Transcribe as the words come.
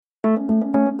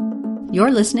You're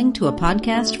listening to a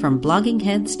podcast from Blogging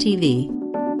Heads TV.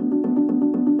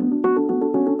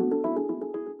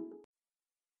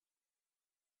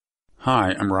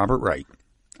 Hi, I'm Robert Wright.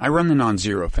 I run the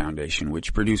Non-Zero Foundation,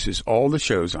 which produces all the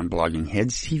shows on Blogging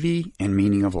Heads TV and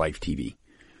Meaning of Life TV.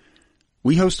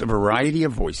 We host a variety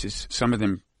of voices, some of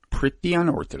them pretty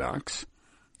unorthodox,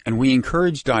 and we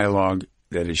encourage dialogue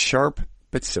that is sharp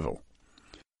but civil.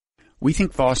 We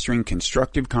think fostering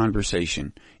constructive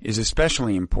conversation is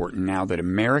especially important now that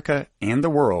America and the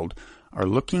world are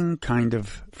looking kind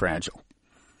of fragile.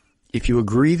 If you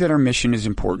agree that our mission is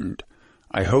important,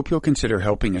 I hope you'll consider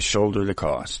helping us shoulder the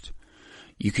cost.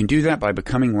 You can do that by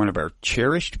becoming one of our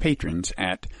cherished patrons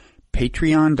at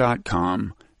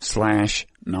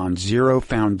patreon.com/nonzero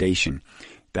foundation.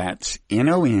 That's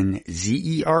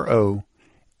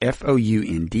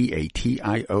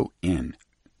NONZEROFOUNDATION.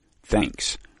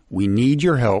 Thanks. We need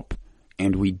your help,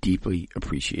 and we deeply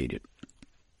appreciate it.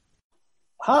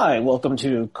 Hi, welcome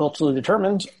to Culturally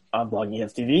Determined on Blogging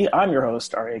Heads TV. I'm your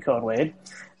host, R.A. Cohen-Wade,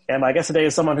 and my guest today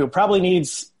is someone who probably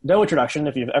needs no introduction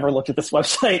if you've ever looked at this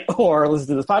website or listened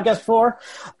to this podcast before,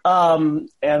 and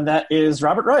that is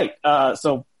Robert Wright.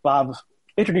 So, Bob,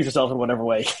 introduce yourself in whatever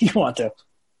way you want to.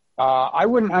 I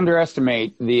wouldn't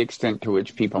underestimate the extent to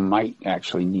which people might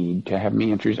actually need to have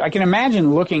me introduced. I can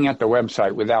imagine looking at the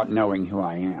website without knowing who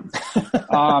I am.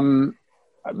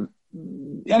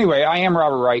 Anyway, I am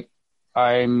Robert Wright.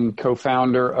 I'm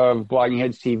co-founder of Blogging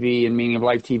Heads TV and Meaning of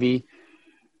Life TV,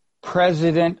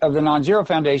 president of the Non-Zero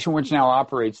Foundation, which now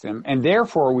operates them, and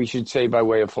therefore we should say, by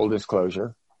way of full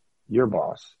disclosure, your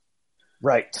boss.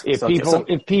 Right.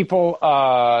 If people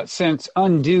sense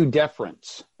undue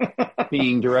deference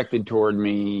being directed toward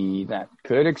me, that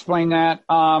could explain that.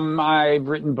 I've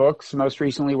written books, most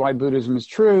recently Why Buddhism is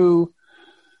True.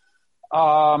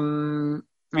 And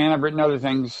I've written other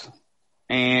things.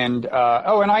 And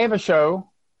and I have a show,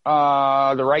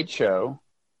 The Right Show,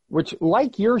 which,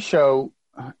 like your show,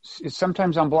 is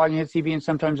sometimes on Blogging Heads TV and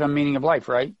sometimes on Meaning of Life,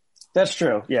 right? That's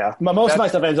true, yeah. Most of my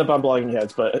stuff ends up on Blogging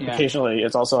Heads, but occasionally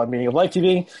it's also on Meaning of Life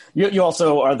TV. You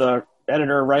also are the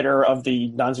editor, writer of the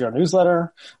Non-Zero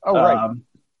newsletter. Oh, right.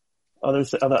 I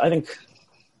think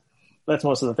that's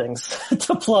most of the things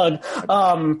to plug.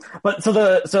 But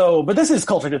this is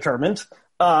Culturally Determined.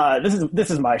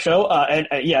 This is my show. And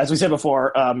as we said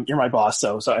before, you're my boss,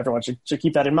 so everyone should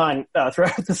keep that in mind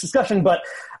throughout this discussion. But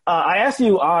I asked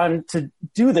you on to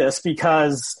do this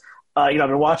because I've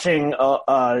been watching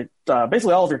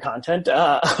basically all of your content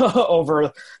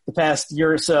over the past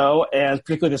year or so, and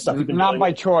particularly the stuff you've been not doing.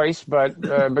 by choice, but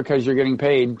because you're getting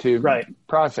paid to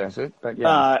process it. But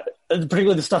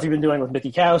particularly the stuff you've been doing with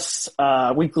Mickey Kaus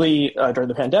weekly during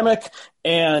the pandemic,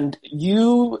 and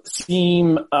you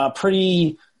seem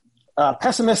pretty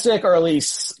pessimistic, or at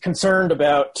least concerned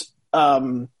about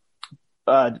Joe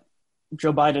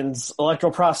Biden's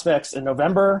electoral prospects in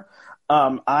November.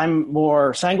 I'm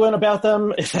more sanguine about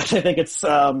them. I think it's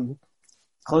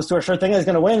close to a sure thing he's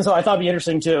going to win. So I thought it'd be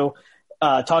interesting to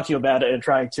talk to you about it and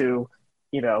try to,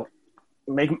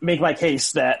 make my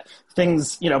case that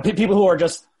things, people who are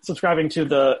just subscribing to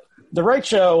the Right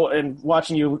Show and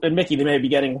watching you and Mickey, they may be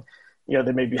getting,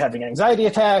 they may be having anxiety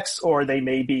attacks, or they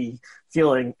may be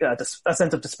feeling a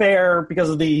sense of despair because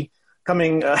of the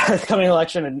coming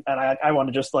election. And I want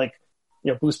to just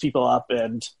boost people up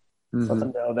and let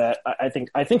them know that I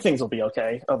think things will be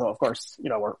okay. Although, of course,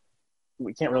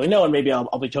 we can't really know, and maybe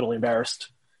I'll be totally embarrassed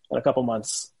in a couple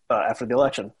months after the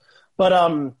election.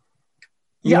 But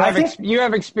you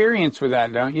have experience with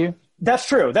that, don't you? That's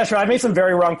true. I made some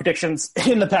very wrong predictions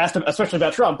in the past, especially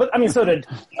about Trump. But so did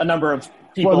a number of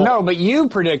people. Well, no, but you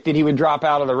predicted he would drop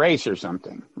out of the race or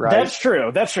something, right? That's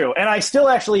true. And I still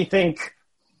actually think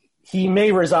he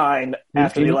may resign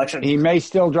after the election. He may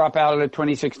still drop out of the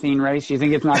 2016 race. You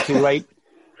think it's not too late?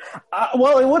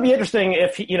 Well, it would be interesting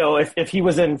if he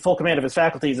was in full command of his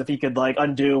faculties, if he could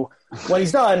undo what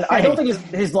he's done. I don't think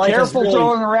his life is really... Careful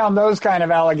throwing around those kind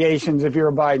of allegations if you're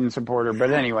a Biden supporter.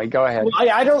 But anyway, go ahead. Well,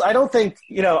 I don't think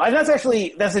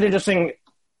that's an interesting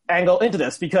angle into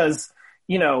this, because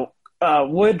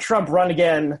would Trump run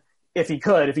again if he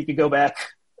could go back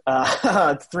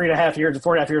 3.5 years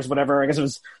or 4.5 years, whatever. I guess it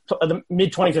was the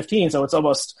mid 2015, so it's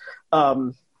almost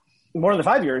more than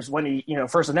 5 years when he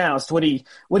first announced. Would he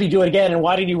do it again, and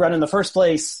why did he run in the first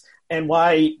place, and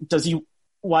why is he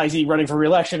running for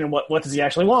re-election, and what does he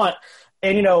actually want?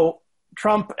 And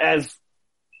Trump, as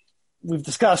we've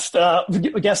discussed,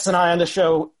 guests and I on this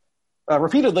show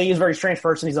repeatedly, is a very strange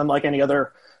person. He's unlike any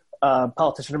other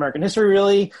politician in American history,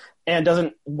 really, and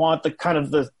doesn't want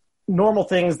the normal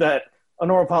things that a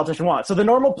normal politician wants. So the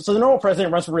normal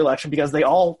president runs for re-election because they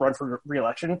all run for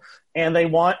re-election, and they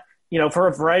want for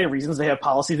a variety of reasons. They have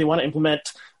policies they want to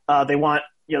implement. They want,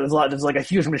 there's like a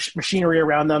huge machinery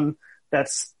around them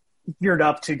that's geared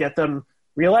up to get them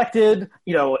reelected.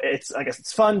 I guess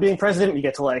it's fun being president. You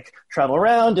get to like travel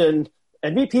around and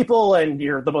meet people, and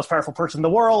you're the most powerful person in the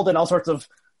world, and all sorts of,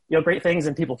 great things,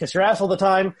 and people kiss your ass all the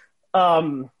time.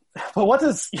 But what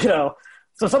does, so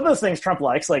some of those things Trump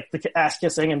likes, like the ass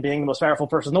kissing and being the most powerful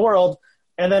person in the world.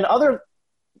 And then other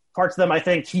parts of them, I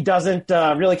think he doesn't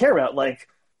really care about, like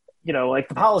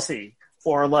the policy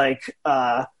or like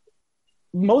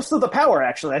most of the power.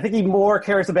 Actually, I think he more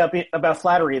cares about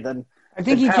flattery than. I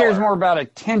think he cares more about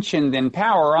attention than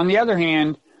power. On the other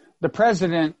hand, the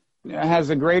president has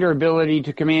a greater ability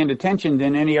to command attention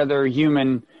than any other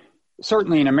human,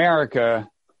 certainly in America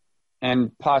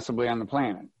and possibly on the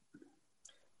planet.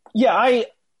 Yeah, I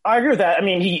agree with that. I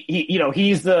mean,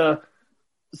 he's the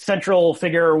central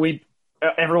figure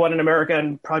everyone in America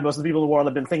and probably most of the people in the world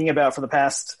have been thinking about for the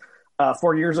past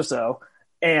 4 years or so.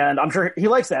 And I'm sure he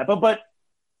likes that. But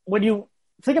when you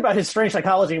think about his strange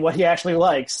psychology, what he actually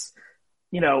likes,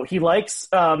 he likes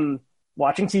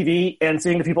watching TV and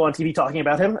seeing the people on TV talking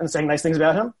about him and saying nice things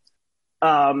about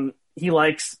him. He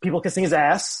likes people kissing his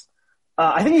ass.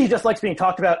 I think he just likes being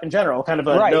talked about in general, kind of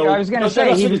a right. I was going to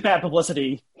say he's bad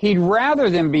publicity. He'd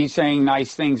rather them be saying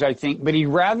nice things, I think, but he'd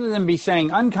rather them be saying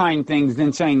unkind things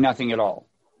than saying nothing at all.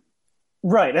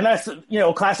 Right, and that's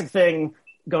a classic thing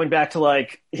going back to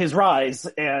like his rise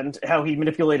and how he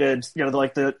manipulated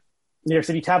the New York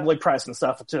City tabloid press and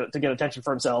stuff to get attention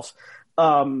for himself.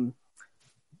 But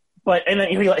then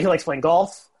he likes playing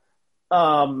golf.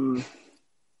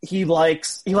 He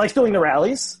likes doing the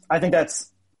rallies. I think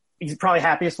he's probably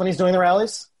happiest when he's doing the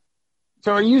rallies.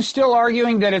 So are you still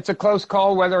arguing that it's a close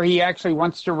call whether he actually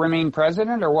wants to remain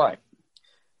president or what?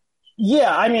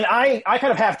 Yeah, I mean, I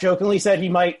kind of half jokingly said he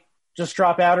might just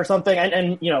drop out or something,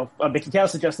 and Mickey Cow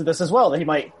suggested this as well,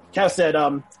 that Cow said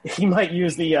he might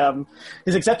use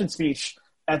his acceptance speech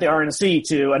at the RNC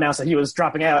to announce that he was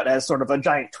dropping out as sort of a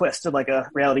giant twist to like a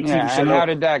reality TV show. And how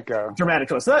did that go? Dramatic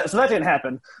twist. So that didn't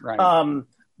happen. Right.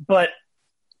 But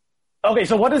okay,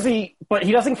 so what does he? But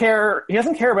he doesn't care. He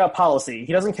doesn't care about policy.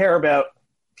 He doesn't care about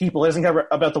people. He doesn't care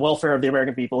about the welfare of the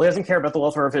American people. He doesn't care about the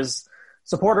welfare of his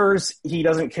supporters. He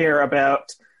doesn't care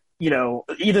about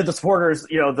either the supporters,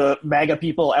 the MAGA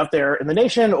people out there in the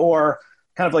nation, or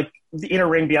kind of like the inner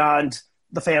ring beyond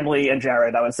the family and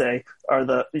Jared, I would say, are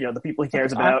the people he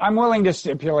cares about. I'm willing to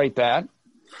stipulate that.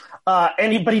 But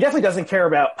he definitely doesn't care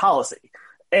about policy.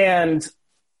 And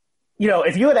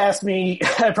if you had asked me,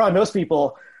 probably most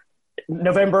people,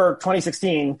 November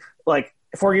 2016, like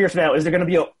 4 years from now, is there going to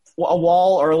be a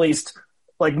wall, or at least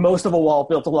like most of a wall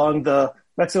built along the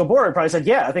Mexico border? I probably said,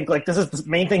 yeah, I think like this is the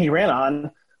main thing he ran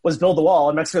on, was build the wall,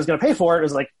 and Mexico's going to pay for it. It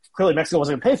was like, clearly Mexico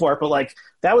wasn't going to pay for it, but like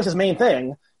that was his main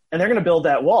thing. And they're going to build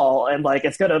that wall, and like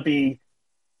it's going to be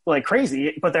like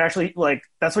crazy, but they're actually like,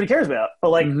 that's what he cares about. But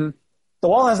like the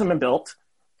wall hasn't been built,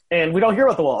 and we don't hear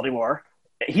about the wall anymore.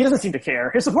 He doesn't seem to care.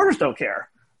 His supporters don't care.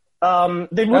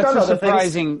 They moved on to other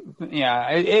things. Yeah,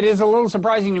 it is a little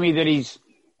surprising to me that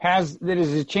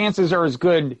his chances are as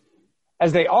good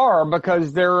as they are,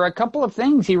 because there are a couple of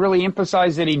things he really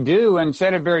emphasized that he'd do and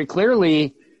said it very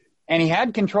clearly. And he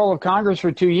had control of Congress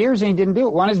for 2 years and he didn't do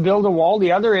it. One is build a wall.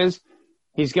 The other is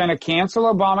he's going to cancel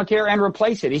Obamacare and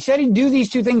replace it. He said he'd do these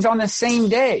two things on the same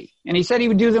day. And he said he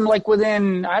would do them like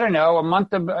within, I don't know, a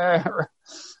month of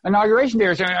inauguration day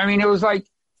or something. I mean, it was like,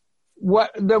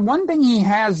 the one thing he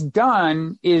has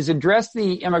done is address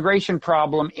the immigration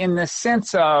problem in the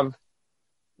sense of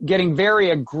getting very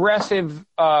aggressive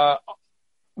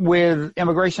with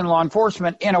immigration law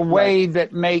enforcement in a way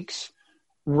that makes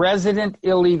resident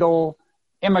illegal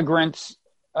immigrants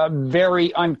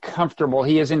very uncomfortable.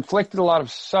 He has inflicted a lot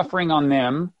of suffering on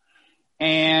them,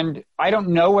 and I don't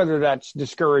know whether that's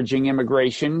discouraging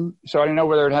immigration. So I don't know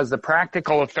whether it has the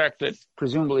practical effect that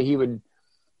presumably he would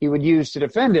use to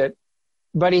defend it.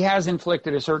 But he has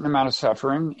inflicted a certain amount of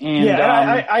suffering. And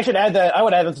I should add that I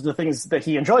would add that the things that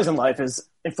he enjoys in life is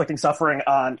inflicting suffering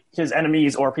on his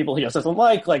enemies or people he just doesn't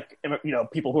like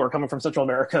people who are coming from Central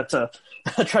America to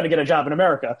try to get a job in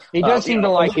America. He does seem to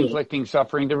like inflicting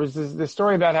suffering. There was this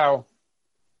story about how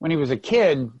when he was a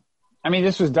kid, I mean,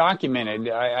 this was documented,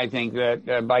 I think,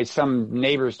 that by some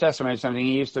neighbor's testimony or something,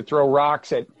 he used to throw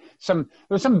rocks at there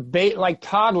was some like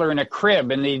toddler in a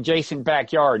crib in the adjacent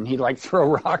backyard, and he'd like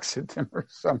throw rocks at them or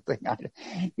something.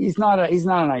 He's not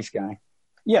a nice guy.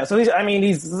 Yeah, so he's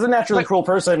a naturally cruel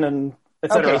person, and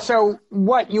et cetera. Okay, so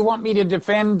what, you want me to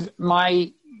defend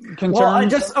my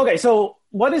concerns? Well, so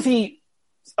what is he?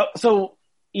 So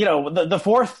the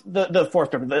fourth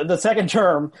term, the second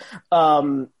term.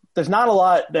 There's not a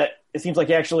lot that it seems like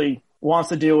he actually wants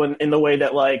to do in the way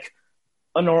that like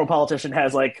a normal politician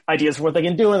has like ideas for what they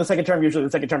can do in the second term. Usually the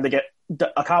second term they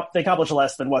accomplish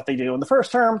less than what they do in the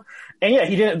first term. And yeah,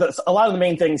 he didn't. A lot of the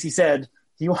main things he said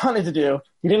he wanted to do,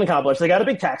 he didn't accomplish. They got a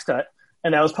big tax cut,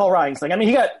 and that was Paul Ryan's thing. I mean,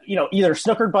 he got either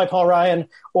snookered by Paul Ryan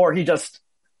or he just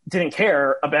didn't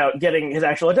care about getting his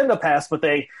actual agenda passed. But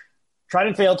they tried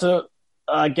and failed to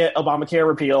get Obamacare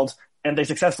repealed, and they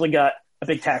successfully got a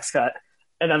big tax cut.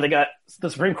 And then they got the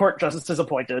Supreme Court justices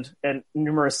appointed and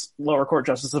numerous lower court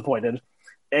justices appointed.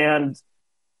 And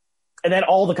then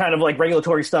all the kind of like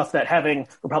regulatory stuff that having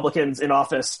Republicans in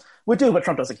office would do, but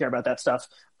Trump doesn't care about that stuff.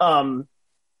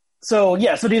 So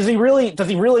does he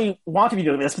really want to be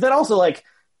doing this? But then also like,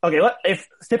 okay,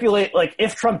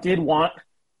 if Trump did want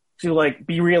to like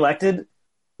be reelected,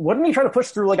 wouldn't he try to push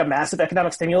through like a massive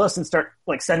economic stimulus and start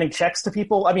like sending checks to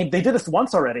people? I mean, they did this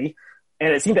once already,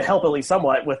 and it seemed to help at least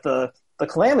somewhat with the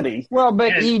calamity. Well,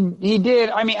 but he did.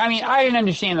 I mean, I didn't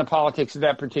understand the politics of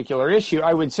that particular issue.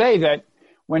 I would say that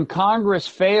when Congress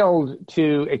failed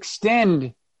to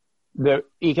extend the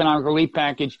economic relief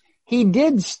package, he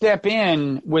did step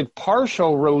in with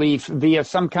partial relief via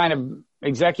some kind of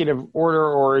executive order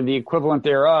or the equivalent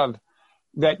thereof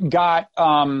that got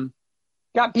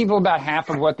people about half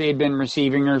of what they had been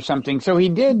receiving or something. So he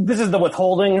did. This is the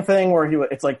withholding thing where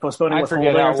it's like postponing withholding.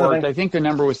 I forget how it worked. I think the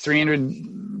number was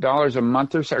 $300 a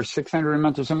month or $600 a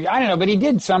month or something. I don't know, but he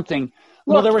did something.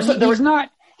 Look, well,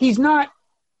 he's not.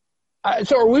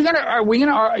 So are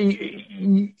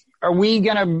we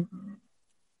gonna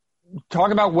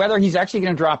talk about whether he's actually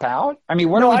going to drop out? I mean,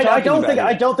 what are we talking about?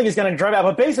 I don't think he's going to drop out.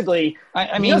 But basically,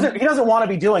 he doesn't want to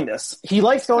be doing this. He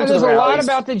likes going to the rallies. There's a lot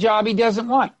about the job he doesn't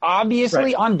want.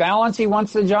 Obviously, on balance, he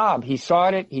wants the job. He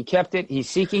sought it. He kept it. He's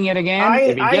seeking it again.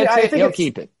 If he gets it, he'll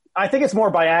keep it. I think it's more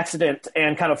by accident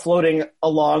and kind of floating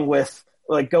along with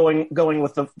like going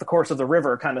with the course of the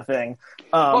river kind of thing.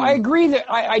 Well, I agree that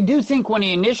I do think when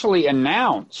he initially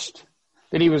announced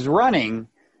that he was running,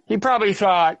 he probably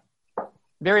thought,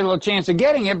 very little chance of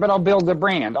getting it, but I'll build the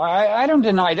brand. I don't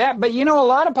deny that. But, a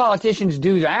lot of politicians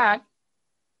do that.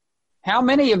 How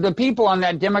many of the people on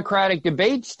that Democratic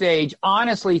debate stage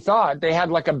honestly thought they had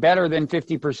like a better than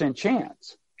 50%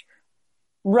 chance?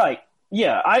 Right.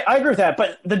 Yeah, I agree with that.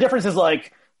 But the difference is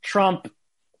like Trump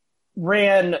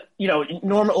ran,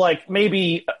 normal, like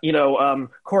maybe,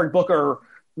 Cory Booker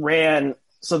ran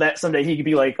so that someday he could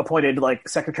be like appointed like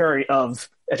Secretary of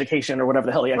Education or whatever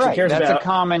the hell he actually cares about. That's a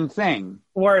common thing.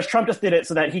 Whereas Trump just did it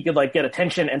so that he could like get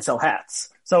attention and sell hats.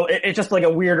 So it's just like a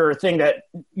weirder thing that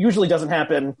usually doesn't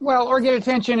happen. Well, or get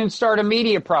attention and start a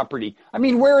media property. I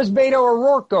mean, where is Beto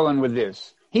O'Rourke going with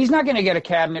this? He's not going to get a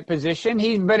cabinet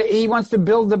position. But he wants to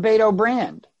build the Beto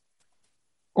brand.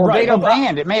 Or Beto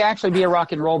band. It may actually be a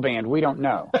rock and roll band. We don't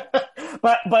know.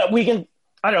 but we can,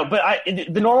 I don't know, but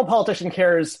the normal politician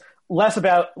cares less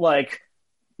about like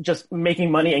just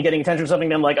making money and getting attention or something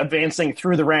than like advancing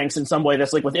through the ranks in some way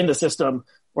that's like within the system,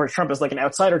 whereas Trump is like an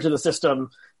outsider to the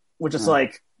system, which is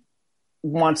like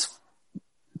wants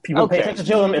people to pay attention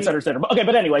to him, et cetera, et cetera. Okay,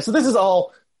 but anyway, so this is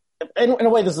all, in a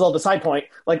way, this is all the side point.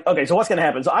 Like, okay, so what's going to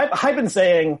happen? So I've been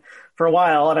saying for a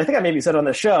while, and I think I maybe said on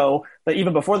the show, that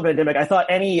even before the pandemic, I thought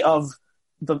any of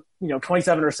the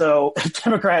 27 or so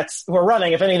Democrats who are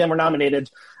running, if any of them were nominated,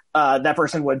 that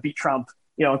person would beat Trump,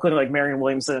 including like Marianne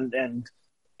Williamson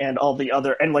and all the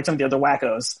other, and like some of the other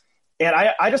wackos. And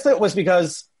I just thought it was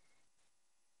because,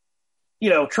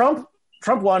 Trump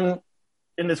won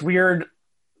in this weird,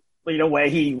 way.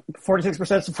 He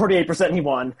 46% to 48% he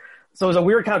won. So it was a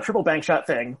weird kind of triple bank shot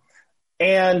thing.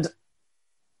 And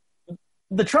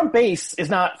the Trump base is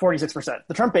not 46%.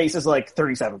 The Trump base is like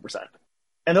 37%.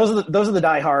 And those are the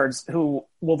diehards who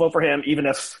will vote for him, even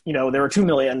if, there were 2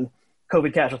 million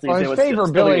COVID casualties. Well, his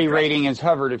favorability rating has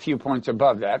hovered a few points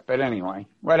above that, but anyway,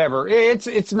 whatever.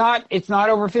 It's not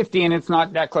over 50, and it's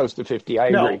not that close to 50. I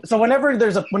agree. So whenever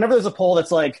there's a poll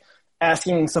that's like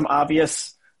asking some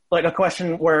obvious, like a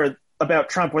question about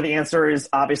Trump where the answer is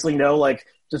obviously no, like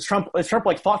is Trump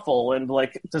like thoughtful, and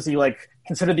like does he like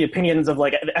consider the opinions of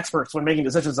like experts when making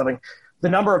decisions or something? The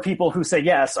number of people who say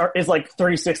yes is like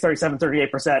 36, 37,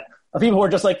 38% of people who are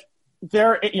just like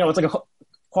they're it's like a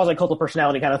quasi-cult of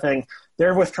personality kind of thing.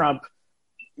 They're with Trump,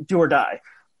 do or die.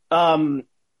 And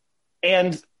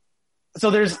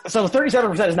so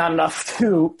 37% is not enough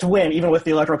to win, even with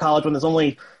the Electoral College, when there's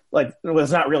only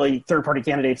there's not really third-party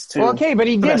candidates to. Well, okay, but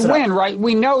he did win, right?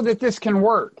 We know that this can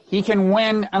work. He can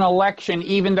win an election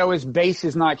even though his base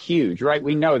is not huge, right?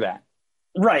 We know that.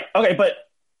 Right. Okay, but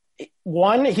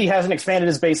one, he hasn't expanded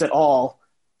his base at all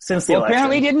since the election.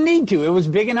 Apparently he didn't need to. It was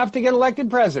big enough to get elected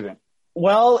president.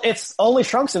 Well, it's only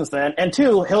shrunk since then, and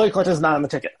 2, Hillary Clinton's not on the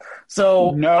ticket.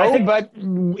 So no, but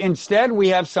instead we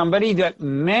have somebody that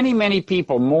many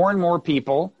people, more and more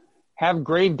people, have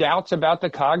grave doubts about the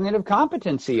cognitive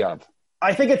competency of.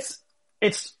 I think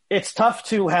it's tough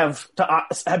to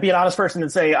be an honest person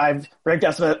and say I have grave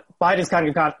doubts about Biden's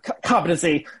cognitive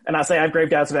competency, and I say I have grave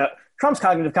doubts about Trump's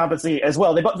cognitive competency as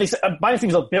well. Biden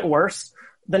seems a bit worse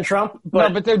than Trump.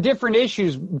 But they're different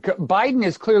issues. Biden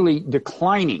is clearly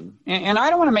declining. And I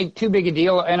don't want to make too big a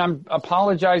deal, and I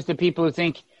apologize to people who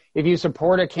think if you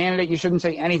support a candidate, you shouldn't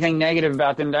say anything negative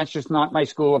about them. That's just not my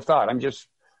school of thought. I'm just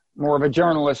more of a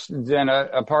journalist than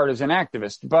a partisan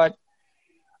activist. But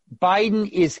Biden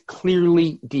is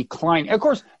clearly declining. Of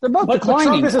course, they're both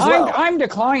declining. Trump is as well. I'm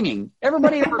declining.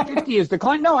 Everybody over 50 is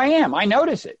declining. No, I am. I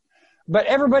notice it. But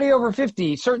everybody over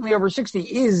 50, certainly over 60,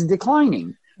 is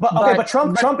declining. But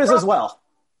Trump is as well.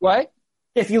 What?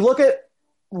 If you look at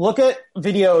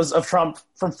videos of Trump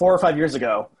from 4 or 5 years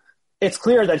ago, it's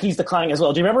clear that he's declining as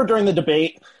well. Do you remember during the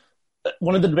debate,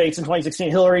 one of the debates in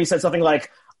 2016, Hillary said something like,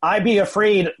 "I'd be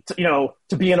afraid to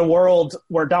be in a world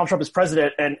where Donald Trump is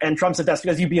president," and Trump said that's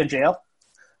because you'd be in jail.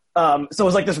 So it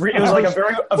was like this. It was like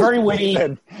a very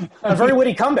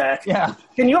witty comeback. Yeah.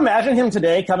 Can you imagine him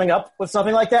today coming up with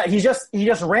something like that? He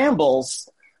just rambles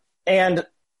and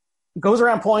goes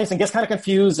around points and gets kind of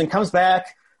confused and comes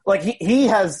back. Like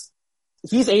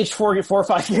he's aged 4 or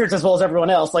 5 years as well as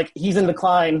everyone else. Like he's in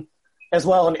decline as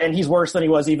well, and he's worse than he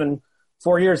was even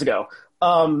 4 years ago.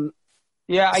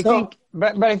 I think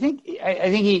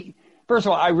he. First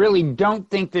of all, I really don't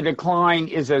think the decline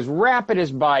is as rapid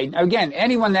as Biden. Again,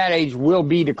 anyone that age will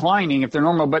be declining if they're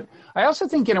normal. But I also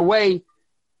think in a way, of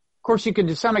course, you could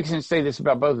to some extent say this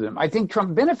about both of them. I think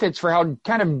Trump benefits for how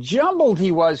kind of jumbled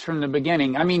he was from the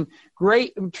beginning. I mean,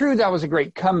 true, that was a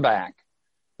great comeback.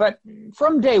 But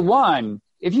from day one,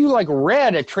 if you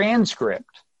read a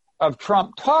transcript of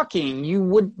Trump talking,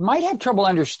 you might have trouble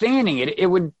understanding it. It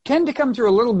would tend to come through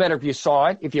a little better if you saw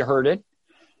it, if you heard it.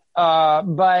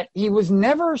 But he was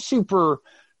never super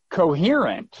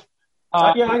coherent.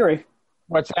 Yeah, I agree.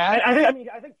 What's that? I think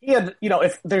he had,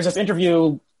 if there's this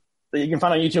interview that you can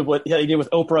find on YouTube what he did with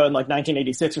Oprah in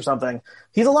 1986 or something,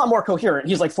 he's a lot more coherent.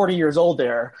 He's 40 years old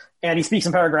there, and he speaks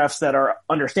in paragraphs that are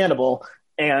understandable.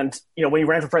 And, when he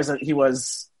ran for president, he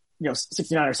was,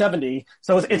 69 or 70.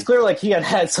 So it's clear he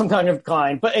had some kind of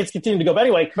decline, but it's continued to go. But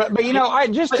anyway, but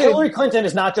Hillary Clinton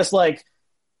is not just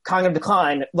cognitive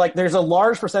decline. There's a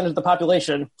large percentage of the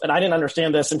population, and I didn't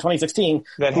understand this in 2016,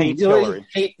 that hate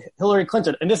Hillary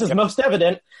Clinton. And this is most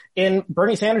evident in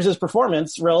Bernie Sanders'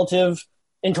 performance in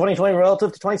 2020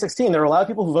 relative to 2016. There were a lot of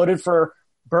people who voted for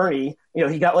Bernie.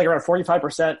 He got around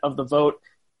 45% of the vote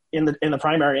in the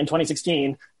primary in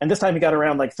 2016, and this time he got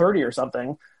around 30 or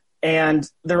something. And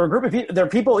there were a group of people, there are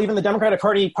people, even the Democratic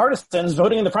Party partisans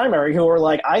voting in the primary who were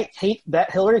I hate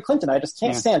that Hillary Clinton. I just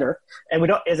can't stand her. And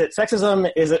is it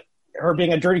sexism? Is it her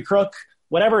being a dirty crook?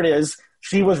 Whatever it is,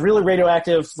 she was really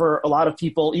radioactive for a lot of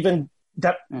people, even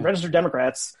registered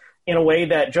Democrats, in a way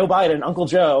that Joe Biden, Uncle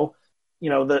Joe,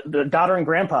 the doddering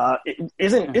grandpa,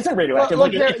 isn't radioactive. Well,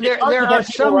 look,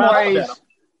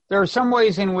 there are some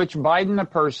ways in which Biden, the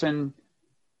person,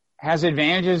 has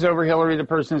advantages over Hillary, the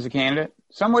person, as a candidate.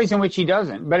 Some ways in which he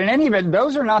doesn't. But in any event,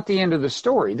 those are not the end of the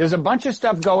story. There's a bunch of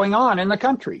stuff going on in the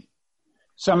country.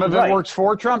 Some of it works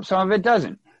for Trump. Some of it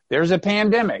doesn't. There's a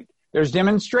pandemic. There's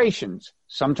demonstrations.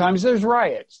 Sometimes there's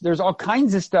riots. There's all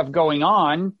kinds of stuff going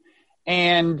on.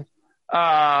 And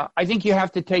I think you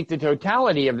have to take the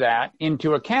totality of that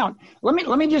into account. Let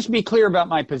me just be clear about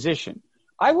my position.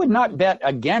 I would not bet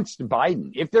against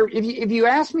Biden. If you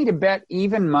asked me to bet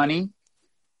even money,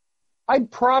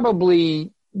 I'd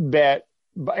probably bet,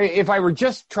 if I were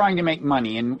just trying to make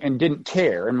money and didn't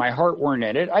care and my heart weren't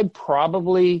in it, I'd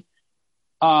probably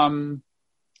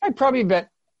bet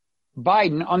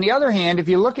Biden. On the other hand, if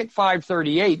you look at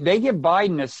 538, they give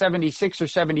Biden a 76 or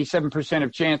 77%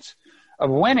 of chance of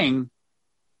winning.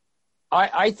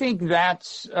 I think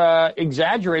that's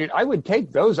exaggerated. I would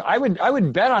take those. I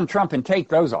would bet on Trump and take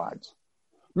those odds.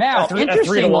 Now, at 3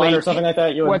 to 1 or something like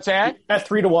that. What's that? At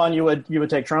 3 to 1, you would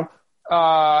take Trump.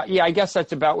 Yeah, I guess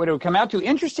that's about what it would come out to.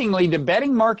 Interestingly, the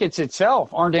betting markets itself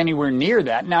aren't anywhere near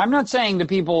that. Now, I'm not saying the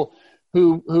people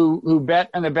who bet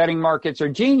on the betting markets are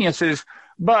geniuses,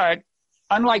 but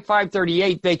unlike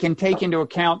 538, they can take into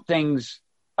account things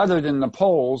other than the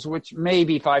polls, which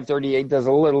maybe 538 does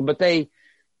a little, but they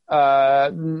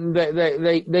do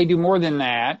more than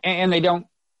that, and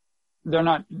they're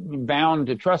not bound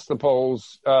to trust the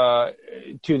polls to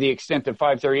the extent that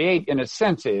 538 in a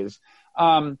sense is.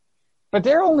 But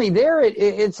they're only there.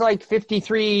 It's like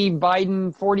 53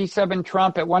 Biden, 47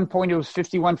 Trump. At one point, it was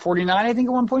 51-49. I think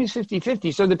at one point, it's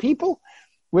 50-50. So the people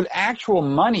with actual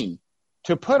money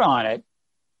to put on it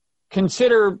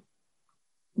consider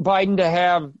Biden to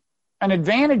have an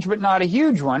advantage, but not a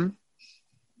huge one.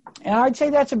 And I'd say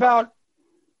that's about,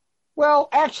 well,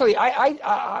 actually,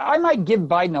 I might give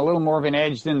Biden a little more of an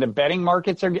edge than the betting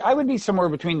markets are. I would be somewhere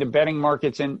between the betting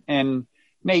markets and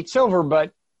Nate Silver,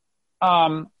 but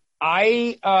I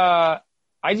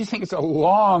just think it's a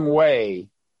long way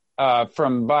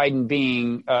from Biden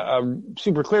being a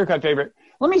super clear-cut favorite.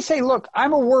 Let me say, look,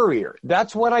 I'm a worrier.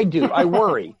 That's what I do. I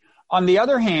worry. On the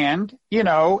other hand,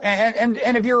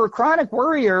 and if you're a chronic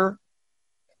worrier,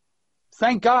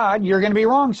 thank God you're going to be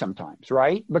wrong sometimes,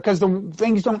 right? Because the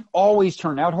things don't always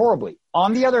turn out horribly.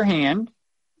 On the other hand,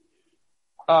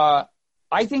 I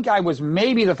think I was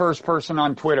maybe the first person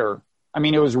on Twitter. I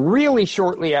mean, it was really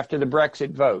shortly after the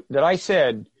Brexit vote that I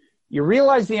said, you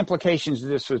realize the implications of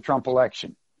this for the Trump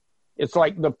election. It's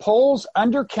like the polls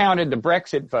undercounted the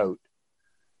Brexit vote.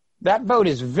 That vote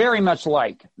is very much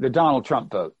like the Donald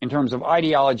Trump vote in terms of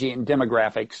ideology and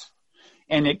demographics.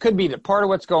 And it could be that part of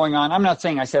what's going on, I'm not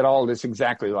saying I said all of this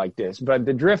exactly like this, but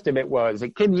the drift of it was,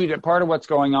 it could be that part of what's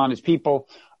going on is people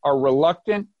are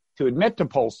reluctant to admit to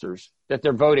pollsters that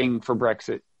they're voting for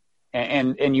Brexit.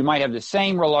 And you might have the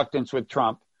same reluctance with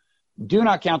Trump. Do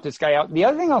not count this guy out. The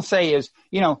other thing I'll say is,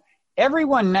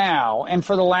 everyone now, and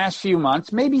for the last few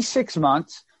months, maybe 6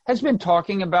 months, has been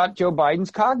talking about Joe Biden's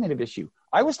cognitive issue.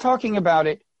 I was talking about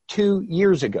it 2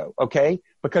 years ago, okay?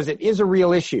 Because it is a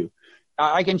real issue.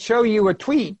 I can show you a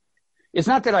tweet. It's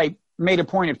not that I made a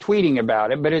point of tweeting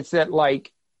about it, but it's that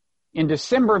like in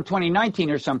December of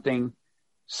 2019 or something,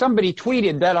 somebody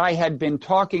tweeted that I had been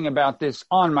talking about this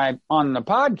on the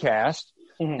podcast.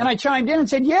 Mm-hmm. And I chimed in and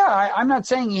said, I'm not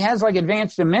saying he has like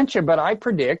advanced dementia, but I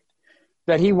predict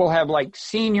that he will have like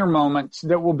senior moments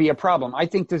that will be a problem. I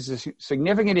think this is a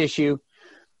significant issue.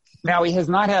 Now, he has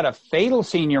not had a fatal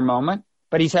senior moment,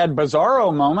 but he's had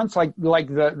bizarro moments like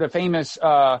the famous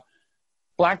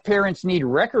Black Parents Need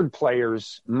Record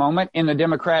Players moment in the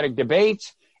Democratic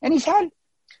debates. And he's had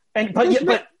 –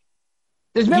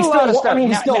 there's been a lot of stuff. I mean,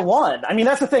 he still won. I mean,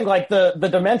 that's the thing. Like the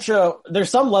dementia,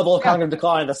 there's some level of cognitive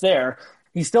decline that's there.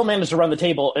 He still managed to run the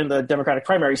table in the Democratic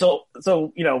primary. So there's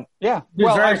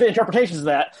various interpretations of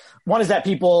that. One is that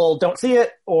people don't see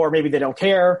it, or maybe they don't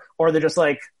care, or they're just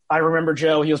like, I remember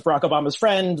Joe, he was Barack Obama's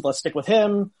friend, let's stick with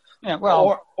him. Yeah,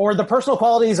 well, or the personal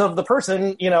qualities of the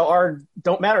person,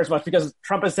 don't matter as much because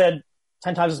Trump has said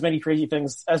 10 times as many crazy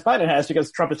things as Biden has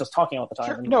because Trump is just talking all the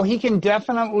time. Sure. No, he can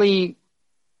definitely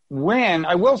win.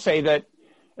 I will say that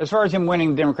as far as him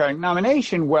winning the Democratic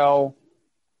nomination, another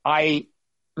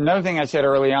thing I said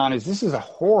early on is this is a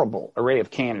horrible array of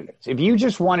candidates. If you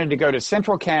just wanted to go to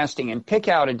central casting and pick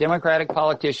out a Democratic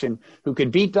politician who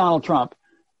could beat Donald Trump,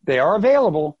 they are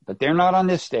available, but they're not on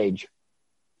this stage.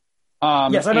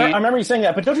 Yes, I remember you saying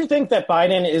that, but don't you think that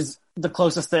Biden is the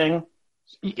closest thing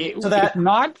to that? If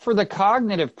not for the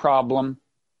cognitive problem,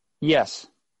 yes.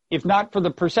 If not for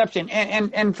the perception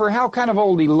and for how kind of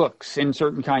old he looks in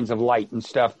certain kinds of light and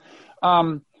stuff.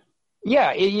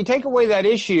 You take away that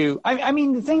issue. I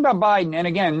mean, the thing about Biden, and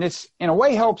again, this in a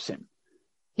way helps him.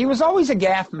 He was always a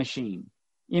gaffe machine.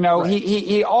 Right.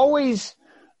 He always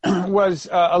was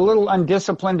a little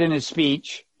undisciplined in his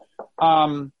speech.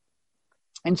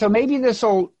 And so maybe this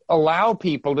will allow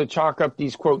people to chalk up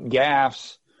these, quote,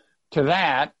 gaffes to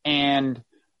that. And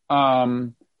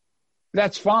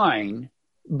that's fine.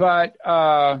 But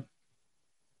now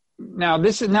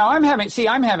I'm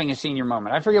having a senior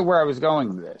moment. I forget where I was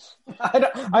going with this.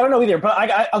 I don't know either,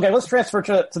 but okay, let's transfer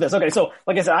to this. Okay. So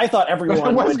like I said, I thought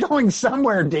everyone was going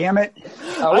somewhere, damn it.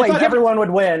 I thought everyone would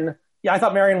win. Yeah, I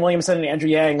thought Marianne Williamson and Andrew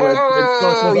Yang would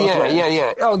both win.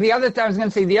 Yeah. Oh, I was going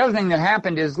to say the other thing that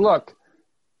happened is, look,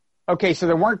 okay, so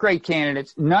there weren't great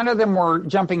candidates. None of them were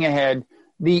jumping ahead.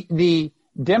 The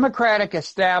Democratic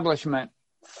establishment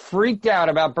freaked out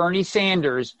about Bernie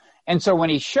Sanders. And so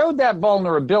when he showed that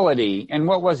vulnerability, and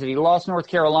what was it? He lost North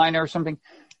Carolina or something.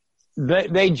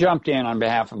 They jumped in on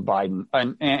behalf of Biden.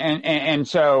 And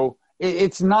so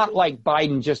it's not like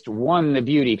Biden just won the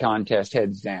beauty contest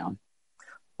heads down.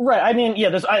 Right. I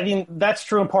mean, that's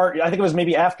true in part. I think it was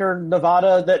maybe after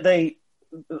Nevada that they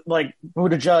like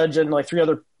Buttigieg and like 3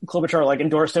 other Klobuchar like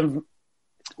endorsed him.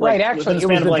 Right. Actually,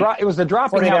 it was the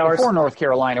dropping out before North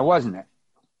Carolina, wasn't it?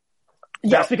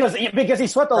 Yes, because he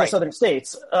swept all the southern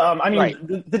states.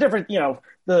 The different,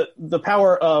 the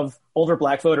power of older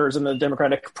black voters in the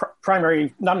Democratic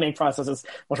primary nominating process is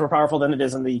much more powerful than it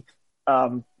is in the,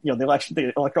 the election,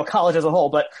 the electoral college as a whole.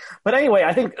 But anyway,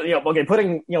 I think,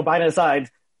 putting, Biden aside,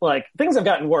 like things have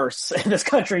gotten worse in this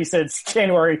country since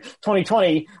January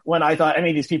 2020, when I thought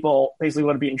any of these people basically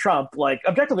would have beaten Trump, like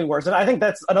objectively worse. And I think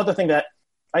that's another thing that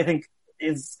I think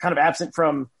is kind of absent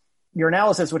from your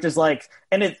analysis, which is like,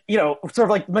 and it, sort of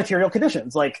like material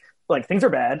conditions, like things are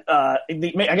bad. I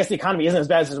guess the economy isn't as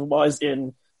bad as it was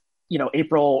in,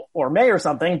 April or May or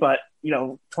something, but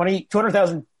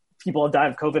 200,000 people have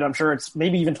died of COVID. I'm sure it's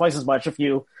maybe even twice as much if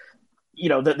the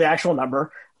actual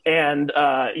number. And,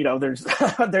 there's,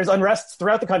 there's unrest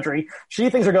throughout the country.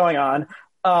 Shitty things are going on.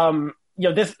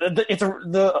 It's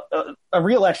a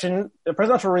re-election, a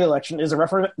presidential re-election is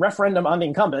a referendum on the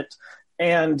incumbent.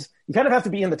 And you kind of have to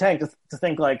be in the tank to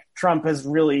think like Trump has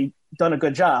really done a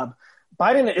good job.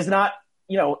 Biden is not,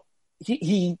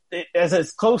 he is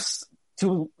as close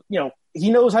to, he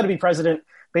knows how to be president.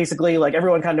 Basically, like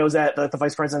everyone kind of knows that the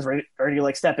vice president's ready to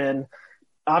like step in.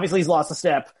 Obviously, he's lost a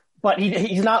step, but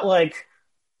he's not like,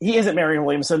 he isn't Marianne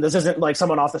Williamson. This isn't like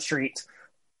someone off the street.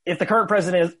 If the current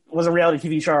president was a reality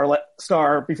TV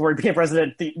star before he became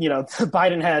president,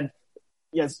 Biden had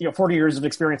 40 years of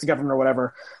experience in government or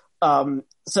whatever.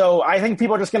 So I think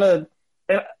people are just gonna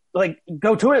like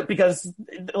go to it because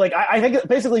like I think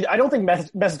basically I don't think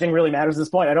messaging really matters at this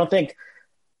point. I don't think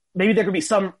maybe there could be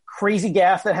some crazy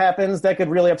gaffe that happens that could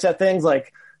really upset things,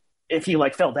 like if he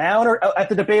like fell down or at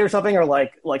the debate or something, or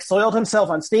like soiled himself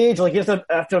on stage. Like you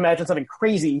have to imagine something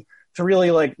crazy to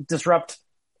really like disrupt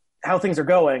how things are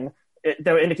going.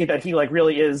 That would indicate that he like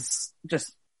really is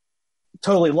just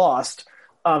totally lost.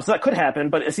 So that could happen,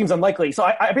 but it seems unlikely. So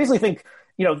I basically think,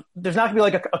 there's not gonna be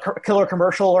like a killer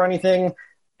commercial or anything.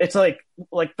 It's like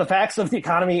the facts of the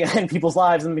economy and people's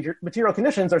lives and material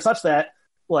conditions are such that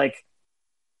like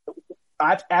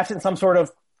absent some sort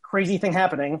of crazy thing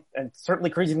happening, and certainly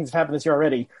crazy things have happened this year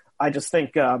already, I just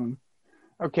think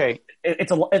okay,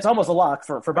 it's almost a lock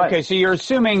for Biden. Okay, so you're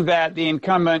assuming that the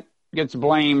incumbent gets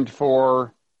blamed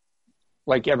for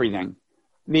like everything.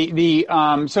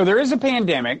 So there is a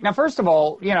pandemic. Now, first of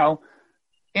all,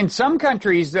 in some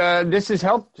countries, this has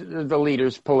helped the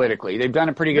leaders politically. They've done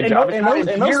a pretty good job. It's not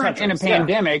inherent in a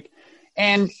pandemic.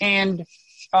 Yeah.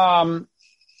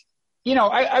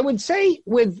 I would say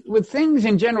with things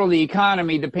in general, the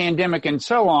economy, the pandemic, and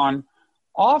so on,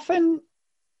 often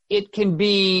it can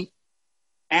be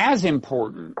as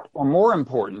important or more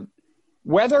important,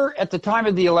 whether at the time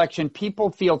of the election people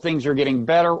feel things are getting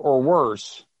better or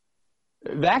worse.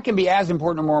 That can be as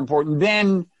important or more important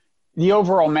than the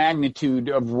overall magnitude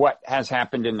of what has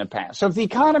happened in the past. So if the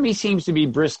economy seems to be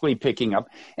briskly picking up,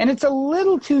 and it's a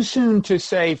little too soon to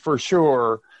say for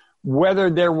sure whether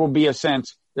there will be a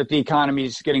sense that the economy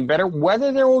is getting better,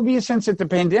 whether there will be a sense that the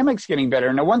pandemic's getting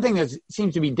better. Now, one thing that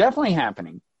seems to be definitely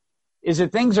happening is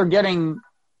that things are getting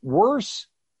worse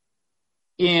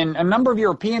in a number of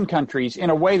European countries in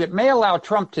a way that may allow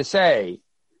Trump to say,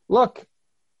 look,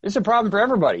 it's a problem for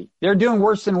everybody. They're doing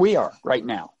worse than we are right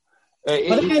now.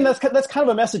 But again, that's kind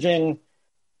of a messaging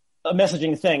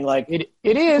thing. Like it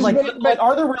is. But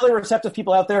are there really receptive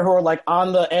people out there who are like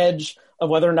on the edge of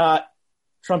whether or not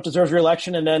Trump deserves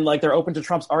re-election, and then like they're open to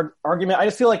Trump's argument? I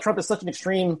just feel like Trump is such an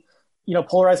extreme,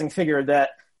 polarizing figure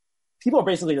that people are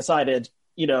basically decided,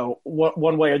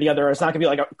 one way or the other. It's not going to be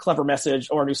like a clever message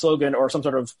or a new slogan or some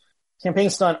sort of campaign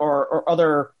stunt or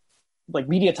other like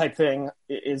media type thing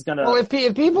is going to. Well, if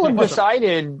people have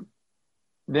decided,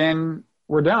 then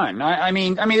we're done. I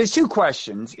mean, there's two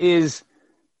questions.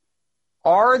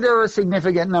 Are there a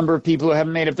significant number of people who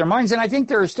haven't made up their minds? And I think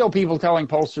there are still people telling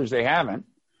pollsters they haven't.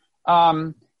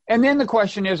 And then the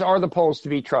question is, are the polls to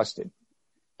be trusted?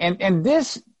 And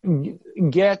this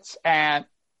gets at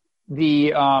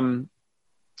the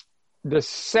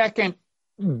second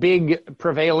big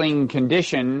prevailing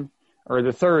condition, or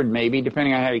the third maybe,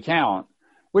 depending on how you count,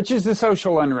 which is the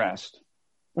social unrest.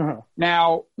 Uh-huh.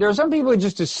 Now, there are some people who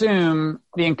just assume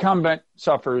the incumbent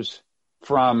suffers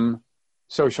from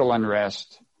social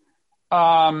unrest.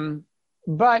 But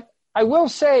I will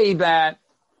say that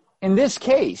in this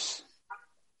case,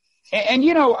 and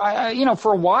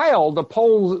for a while, the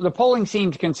polling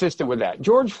seemed consistent with that.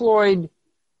 George Floyd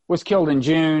was killed in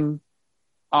June.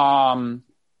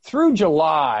 Through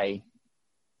July,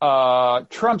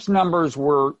 Trump's numbers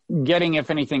were getting,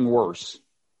 if anything, worse.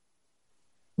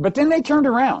 But then they turned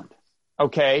around,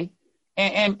 okay?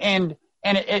 And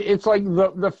it's like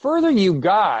the further you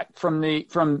got from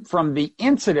the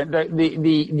incident,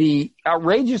 the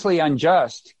outrageously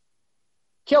unjust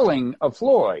killing of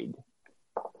Floyd,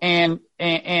 and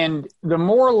the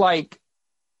more like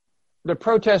the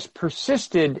protests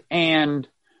persisted and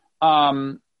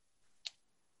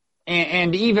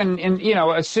even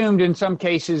assumed in some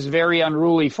cases very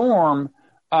unruly form,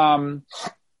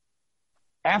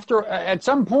 at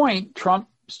some point, Trump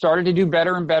started to do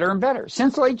better and better and better.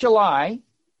 Since late July,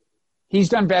 he's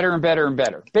done better and better and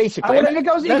better. Basically, I mean, it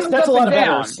goes that's up a lot and of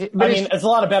down. betters. It's a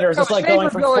lot of betters. It's like going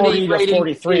from 40 to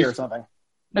 43 or something.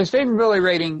 His favorability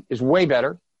rating is way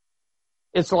better.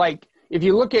 It's like if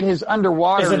you look at his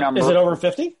underwater number. Is it over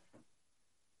 50?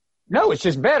 No, it's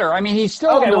just better. I mean, he's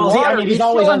still underwater. Well, he's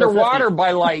always still underwater underwater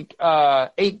by like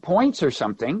 8 points or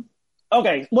something.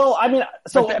 Okay. Well, I mean,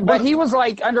 so but he was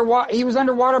like underwater. He was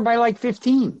underwater by like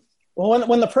 15. Well,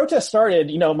 when the protest started,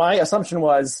 my assumption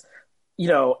was,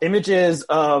 images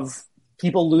of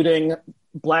people looting,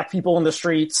 black people in the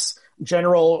streets,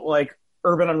 general like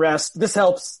urban unrest. This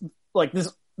helps. Like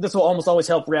this will almost always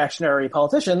help reactionary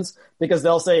politicians because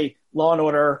they'll say law and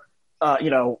order.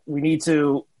 We need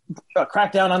to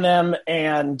crack down on them,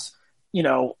 and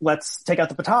let's take out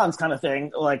the batons, kind of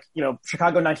thing. Like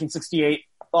Chicago 1968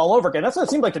 all over again. That's what it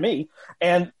seemed like to me,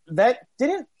 and that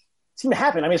didn't seem to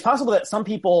happen. I mean, it's possible that some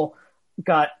people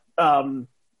got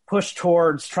pushed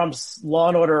towards Trump's law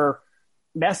and order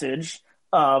message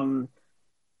by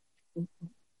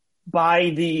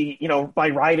by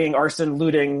rioting, arson,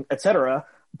 looting, etc.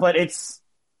 But it's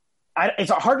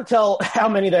hard to tell how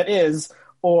many that is,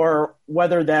 or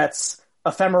whether that's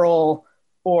ephemeral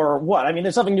or what. I mean,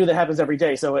 there's something new that happens every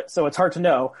day, so it's hard to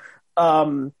know.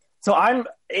 The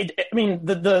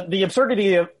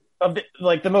absurdity of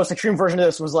the most extreme version of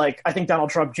this was like, I think Donald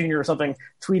Trump Jr. or something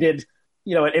tweeted,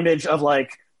 an image of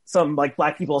like some like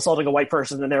black people assaulting a white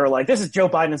person, and they were like, "This is Joe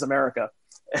Biden's America."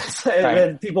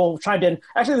 And people chimed in,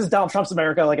 actually, this is Donald Trump's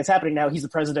America. Like, it's happening now. He's the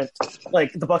president.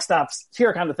 Like, the buck stops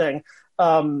here, kind of thing.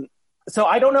 So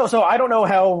I don't know. So I don't know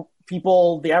how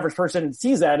people, the average person,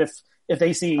 sees that if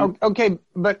they see. Okay,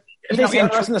 but if they see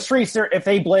unrest in the streets, if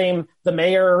they blame the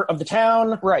mayor of the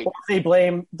town, right? Or if they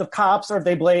blame the cops, or if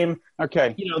they blame,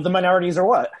 the minorities, or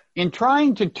what? In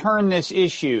trying to turn this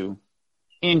issue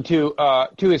into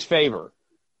to his favor,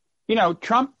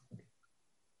 Trump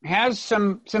has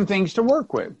some things to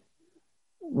work with.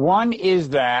 One is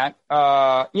that,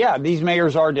 these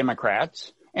mayors are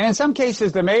Democrats. And in some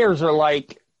cases, the mayors are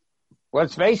like,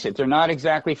 let's face it, they're not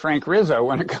exactly Frank Rizzo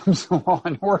when it comes to law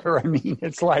and order. I mean,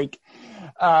 it's like,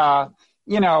 the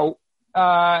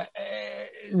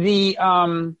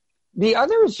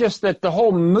other is just that the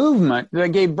whole movement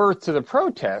that gave birth to the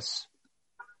protests,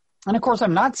 and of course,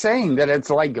 I'm not saying that it's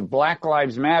like Black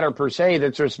Lives Matter per se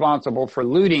that's responsible for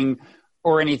looting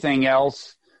or anything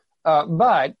else.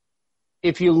 But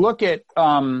if you look at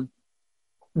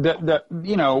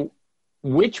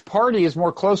which party is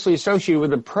more closely associated with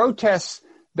the protests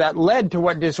that led to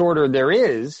what disorder there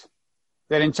is,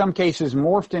 that in some cases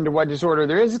morphed into what disorder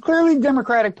there is, it's clearly the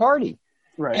Democratic Party.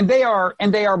 Right. And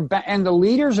the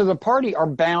leaders of the party are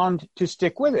bound to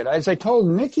stick with it. As I told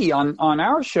Nikki on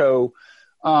our show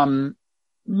not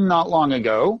long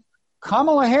ago,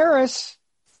 Kamala Harris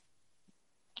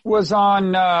was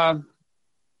on, I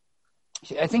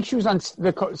think she was on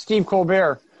the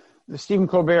Stephen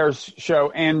Colbert's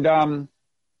show, and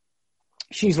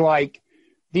she's like,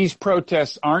 these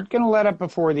protests aren't going to let up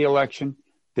before the election.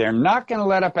 They're not going to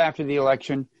let up after the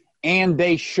election, and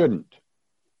they shouldn't.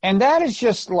 And that is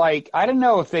just like, I don't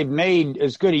know if they've made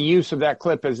as good a use of that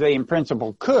clip as they in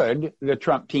principle could, the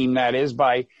Trump team, that is,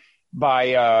 by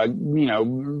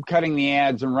cutting the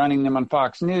ads and running them on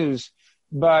Fox News.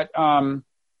 But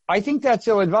I think that's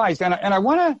ill-advised. And I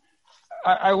want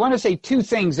to say two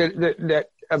things that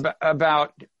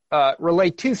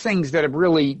relate two things that have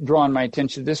really drawn my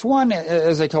attention to this. One,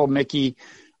 as I told Mickey,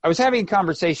 I was having a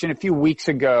conversation a few weeks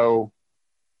ago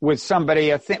with somebody,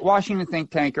 a Washington think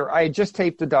tanker. I had just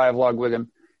taped the dialogue with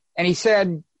him, and he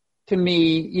said to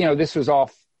me, this was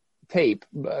off tape,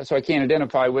 so I can't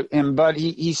identify with him, but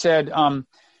he said, I'm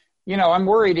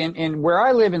worried in where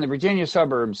I live in the Virginia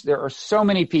suburbs, there are so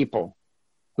many people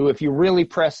who, if you really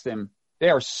press them, they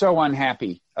are so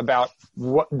unhappy about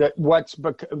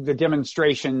the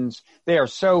demonstrations. They are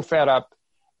so fed up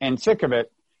and sick of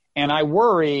it. And I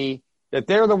worry that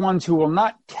they're the ones who will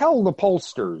not tell the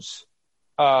pollsters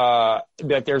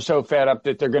that they're so fed up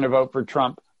that they're going to vote for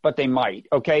Trump, but they might.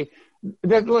 Okay.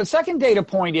 The second data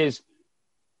point is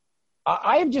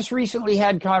I have just recently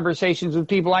had conversations with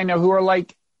people I know who are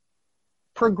like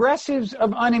progressives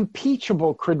of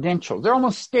unimpeachable credentials. They're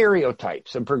almost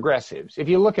stereotypes of progressives. If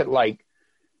you look at like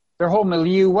their whole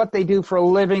milieu, what they do for a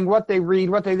living, what they read,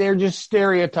 they're just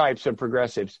stereotypes of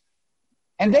progressives.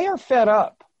 And they are fed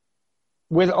up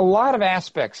with a lot of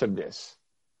aspects of this.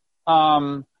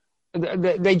 The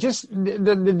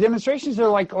demonstrations are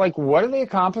like, what are they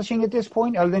accomplishing at this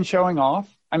point other than showing off?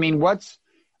 I mean,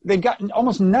 they've got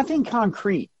almost nothing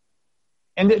concrete.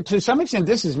 And to some extent,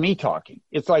 this is me talking.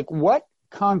 It's like, what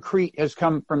concrete has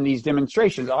come from these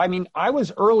demonstrations? I mean, I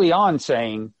was early on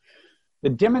saying the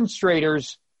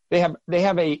demonstrators, they have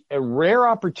a rare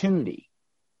opportunity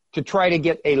to try to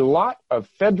get a lot of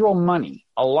federal money,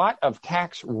 a lot of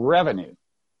tax revenue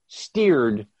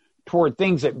steered toward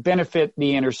things that benefit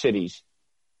the inner cities.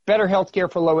 Better health care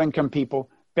for low-income people,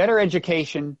 better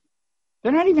education.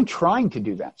 They're not even trying to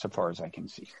do that so far as I can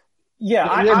see.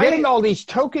 Yeah, they're getting all these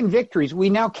token victories. We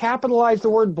now capitalize the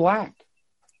word black.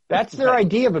 That's their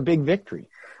idea of a big victory.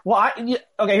 Well,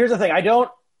 okay, here's the thing.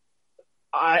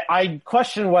 I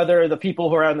question whether the people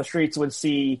who are out in the streets would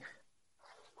see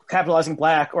capitalizing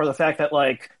black or the fact that,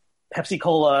 like, Pepsi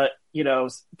Cola,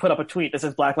 put up a tweet that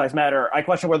says Black Lives Matter. I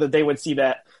question whether they would see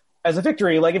that as a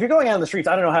victory. Like, if you're going out in the streets,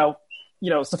 I don't know how,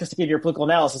 sophisticated your political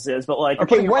analysis is, but, like,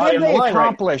 okay, what have they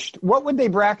accomplished? Right? What would they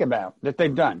brag about that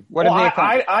they've done? What have they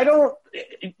accomplished?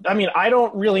 I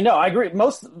don't really know. I agree.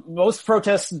 Most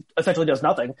protests essentially does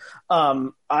nothing.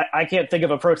 I can't think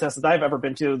of a protest that I've ever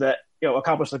been to that,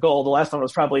 accomplished the goal. The last one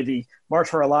was probably the March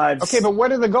for Our Lives. Okay, but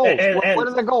what are the goals? What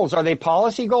are the goals? Are they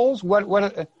policy goals?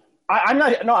 I'm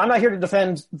not here to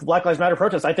defend the Black Lives Matter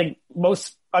protests. I think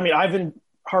I've been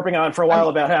harping on for a while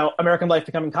about how American life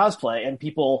becoming cosplay and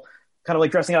people kind of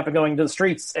like dressing up and going to the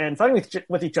streets and fighting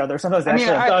with each other. Sometimes they actually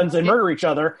have guns and murder each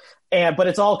other. But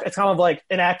it's kind of like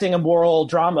enacting a moral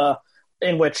drama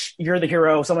in which you're the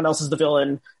hero, someone else is the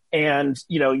villain, and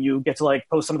you get to like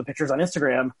post some of the pictures on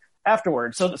Instagram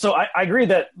afterwards. So I agree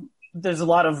that there's a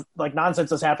lot of like nonsense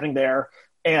that's happening there.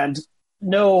 And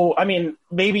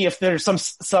maybe if there's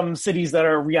some cities that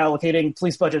are reallocating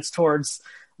police budgets towards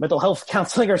mental health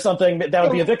counseling or something, that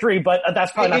would be a victory, but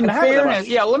that's probably not going to happen.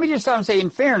 Yeah, let me just stop and say,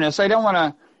 in fairness, I don't want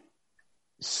to.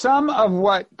 Some of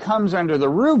what comes under the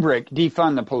rubric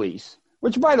defund the police,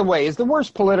 which, by the way, is the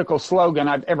worst political slogan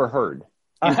I've ever heard.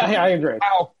 I agree.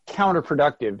 How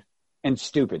counterproductive and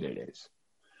stupid it is.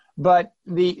 But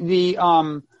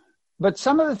but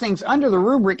some of the things under the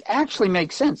rubric actually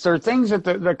make sense. There are things that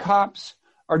the cops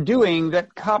are doing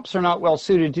that cops are not well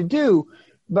suited to do.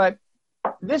 But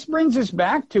this brings us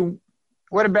back to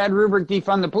what a bad rubric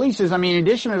defund the police is. I mean, in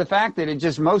addition to the fact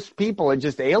that most people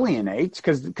alienates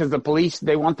because the police,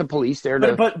 they want the police there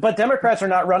to. But Democrats are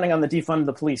not running on the defund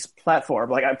the police platform.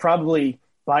 Like, Biden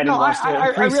wants to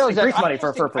increase money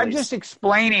for police. I'm just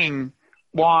explaining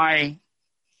why.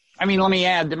 I mean, let me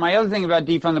add that my other thing about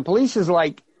defund the police is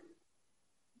like,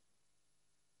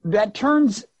 this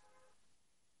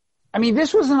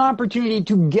was an opportunity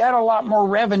to get a lot more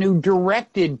revenue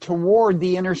directed toward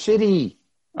the inner city,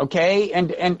 okay,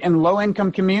 and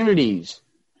low-income communities,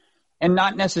 and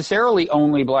not necessarily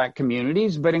only black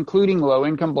communities, but including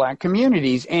low-income black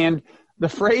communities. And the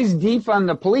phrase defund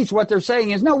the police, what they're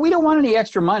saying is, no, we don't want any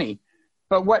extra money,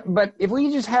 but if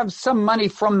we just have some money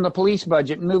from the police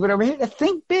budget and move it over here,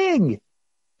 think big.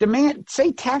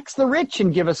 Tax the rich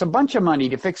and give us a bunch of money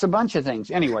to fix a bunch of things.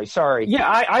 Anyway, sorry.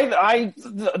 Yeah,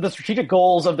 the strategic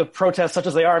goals of the protests, such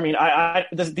as they are,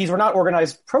 these were not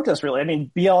organized protests, really. I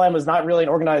mean, BLM is not really an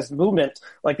organized movement.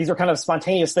 Like, these are kind of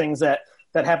spontaneous things that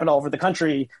happen all over the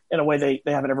country in a way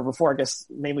they haven't ever before. I guess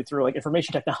mainly through like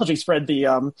information technology spread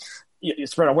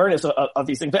spread awareness of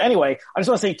these things. But anyway, I just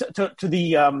want to say to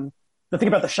the thing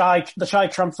about the shy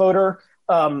Trump voter,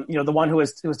 the one who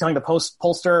was telling the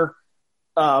pollster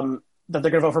that they're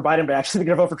going to vote for Biden, but actually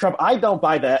they're going to vote for Trump. I don't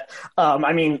buy that.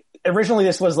 Originally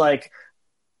this was like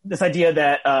this idea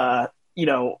that, a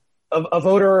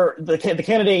voter, the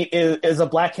candidate is a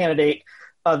black candidate.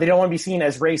 They don't want to be seen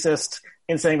as racist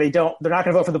in saying they're not going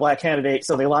to vote for the black candidate.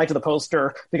 So they lie to the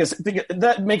pollster because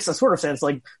that makes a sort of sense.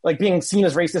 Like being seen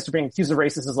as racist or being accused of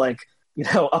racist is like,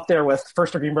 up there with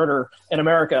first degree murder in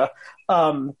America.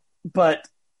 But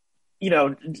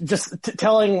just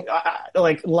telling,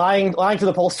 lying to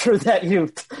the pollster that you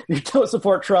don't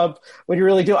support Trump when you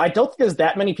really do. I don't think there's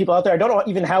that many people out there. I don't know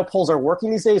even how polls are working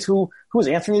these days. Who's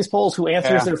answering these polls? Who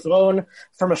answers their phone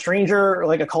from a stranger,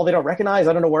 like a call they don't recognize?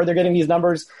 I don't know where they're getting these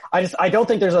numbers. I don't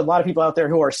think there's a lot of people out there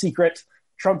who are secret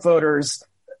Trump voters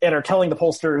and are telling the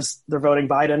pollsters they're voting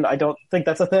Biden. I don't think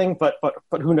that's a thing, but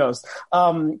who knows?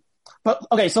 But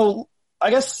okay, so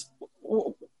I guess.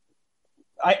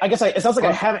 It sounds like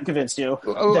I haven't convinced you.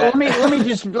 Let me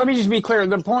just be clear.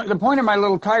 The point of my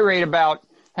little tirade about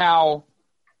how,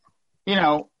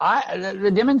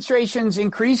 the demonstrations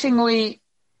increasingly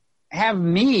have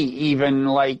me even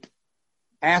like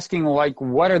asking like,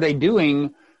 what are they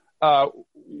doing?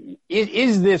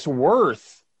 Is this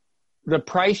worth the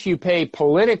price you pay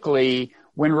politically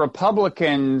when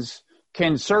Republicans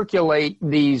can circulate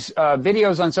these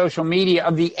videos on social media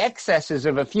of the excesses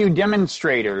of a few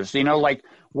demonstrators, like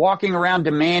walking around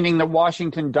demanding that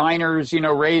Washington diners,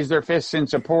 raise their fists in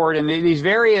support, and these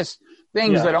various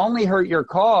things that only hurt your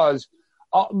cause.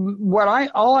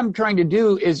 All I'm trying to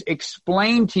do is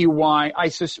explain to you why I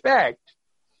suspect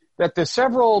that the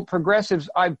several progressives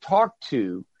I've talked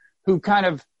to who kind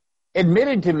of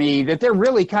admitted to me that they're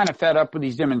really kind of fed up with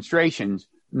these demonstrations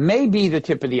may be the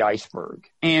tip of the iceberg.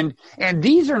 And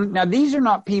these are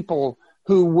not people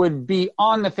who would be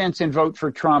on the fence and vote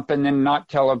for Trump and then not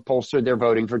tell a pollster they're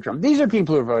voting for Trump. These are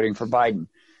people who are voting for Biden.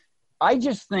 I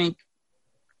just think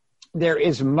there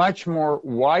is much more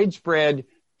widespread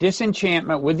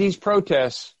disenchantment with these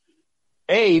protests,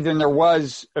 A, than there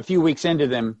was a few weeks into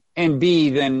them, and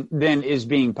B, than is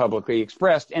being publicly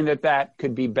expressed, and that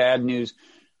could be bad news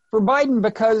for Biden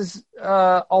because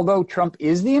although Trump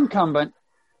is the incumbent,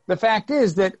 the fact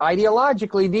is that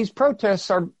ideologically these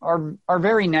protests are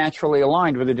very naturally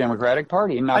aligned with the Democratic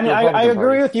Party. And not I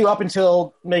agree with you up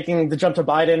until making the jump to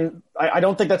Biden. I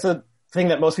don't think that's a thing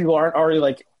that most people aren't already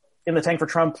like in the tank for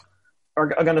Trump are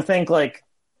going to think like,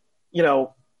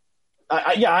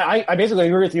 I basically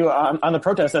agree with you on the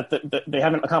protest that they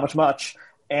haven't accomplished much.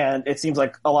 And it seems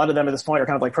like a lot of them at this point are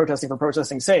kind of like protesting for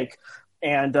protesting's sake.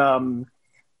 And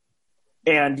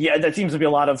that seems to be a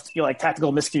lot of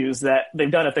tactical miscues that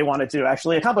they've done if they wanted to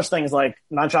actually accomplish things like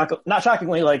not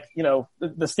shockingly,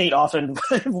 the state often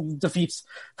defeats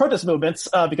protest movements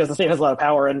because the state has a lot of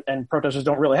power and protesters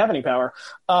don't really have any power.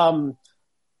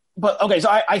 But okay, so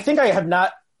I think I have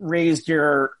not raised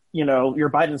your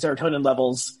Biden serotonin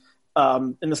levels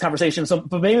in this conversation.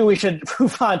 But maybe we should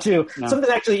move on to something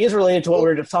that actually is related to what we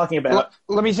were just talking about.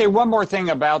 Let me say one more thing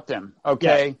about them.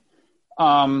 Okay.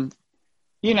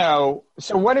 Yeah.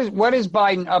 So what is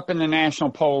Biden up in the national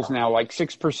polls now? Like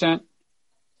 6%?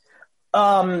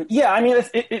 Yeah, I mean,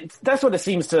 that's what it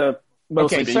seems to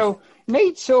mostly be. So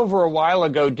Nate Silver a while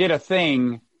ago did a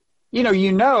thing. The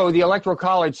Electoral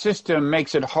College system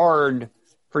makes it hard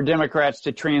for Democrats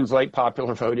to translate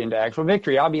popular vote into actual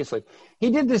victory, obviously.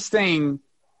 He did this thing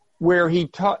where it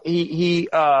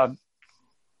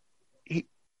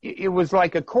was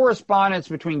like a correspondence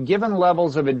between given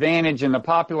levels of advantage in the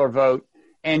popular vote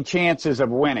and chances of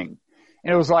winning.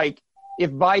 And it was like,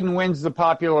 if Biden wins the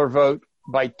popular vote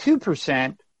by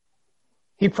 2%,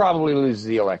 he probably loses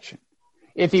the election.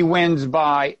 If he wins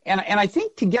by, and I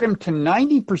think to get him to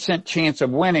 90% chance of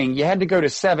winning, you had to go to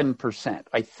 7%,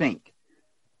 I think.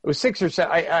 It was 6 or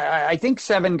 7. I think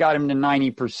 7 got him to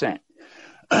 90%,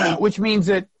 which means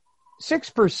that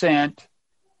 6%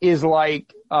 is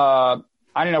like, I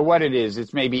don't know what it is.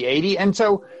 It's maybe 80. And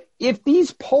so if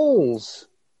these polls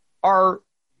are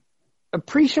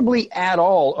appreciably at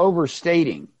all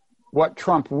overstating what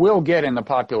Trump will get in the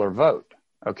popular vote,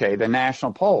 okay, the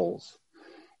national polls,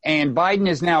 and Biden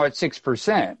is now at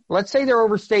 6%, let's say they're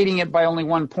overstating it by only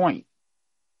 1 point.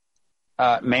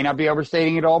 May not be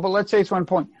overstating it all, but let's say it's 1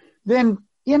 point. Then,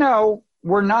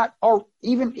 we're not, or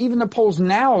even the polls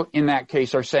now in that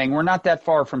case are saying we're not that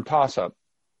far from toss-up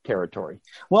territory.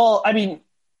 Well, I mean,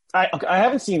 I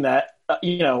haven't seen that.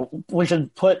 We should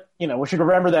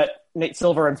remember that Nate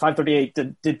Silver in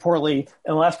 538 did poorly in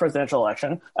the last presidential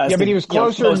election. But he was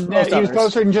closer. He was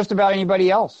closer than just about anybody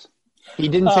else. He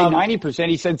didn't say 90%.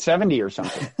 He said 70 or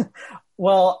something.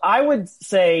 Well, I would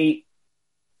say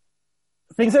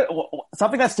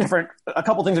something that's different. A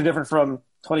couple things are different from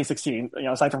 2016.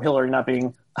 Aside from Hillary not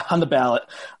being on the ballot,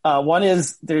 one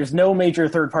is there's no major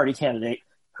third-party candidate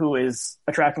who is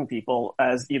attracting people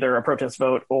as either a protest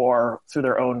vote or through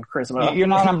their own charisma. You're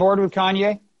not on board with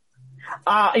Kanye?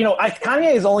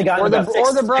 Kanye has only gotten about six,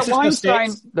 or the Brett Weinstein,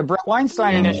 states. The Brett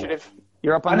Weinstein initiative.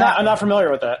 You're up on that? I'm not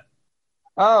familiar with that.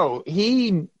 Oh,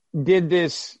 he did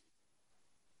this.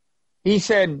 He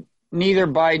said neither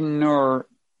Biden nor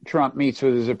Trump meets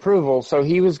with his approval, so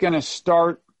he was going to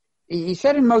start. He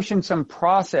set in motion some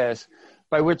process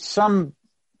by which some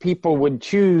people would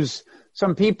choose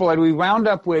some people, and we wound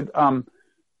up with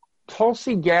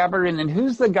Tulsi Gabbard, and then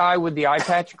who's the guy with the eye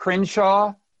patch?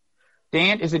 Crenshaw?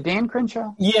 Is it Dan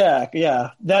Crenshaw? Yeah.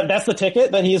 That's the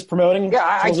ticket that he is promoting. Yeah,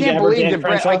 I can't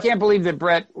believe that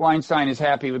Brett Weinstein is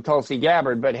happy with Tulsi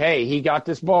Gabbard, but hey, he got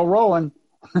this ball rolling.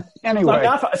 Anyway.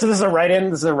 So this is a write-in?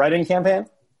 This is a write-in campaign?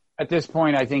 At this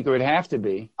point, I think it would have to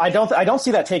be. I don't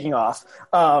see that taking off.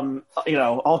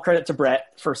 All credit to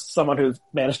Brett for someone who's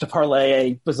managed to parlay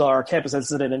a bizarre campus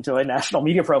incident into a national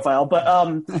media profile.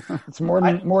 But it's more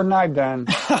than I've done.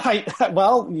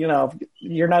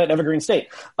 You're not at Evergreen State.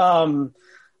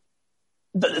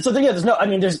 There's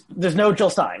no Jill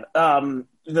Stein.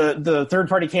 The third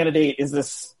party candidate is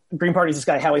this Green Party's this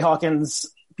guy Howie Hawkins.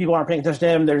 people aren't paying attention to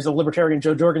him. There's a libertarian,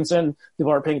 Jo Jorgensen.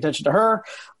 People aren't paying attention to her.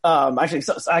 Actually,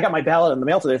 so I got my ballot in the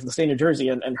mail today from the state of New Jersey,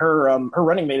 and her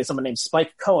running mate is someone named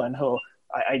Spike Cohen, who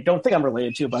I don't think I'm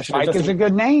related to, but I should Spike is a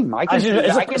good name. I can see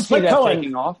that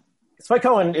taking off. Spike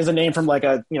Cohen is a name from like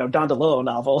a Don DeLillo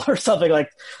novel or something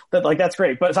like that. Like that's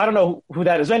great, but so I don't know who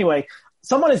that is. Anyway,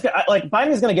 someone is like Biden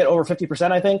is going to get over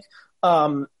 50%, I think,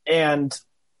 and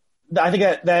I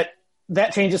think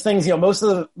that changes things. Most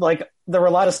of there were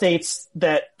a lot of states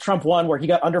that Trump won where he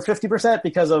got under 50%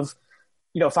 because of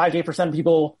 5 to 8% of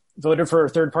people voted for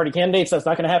third party candidates. That's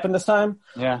not going to happen this time.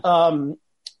 Yeah.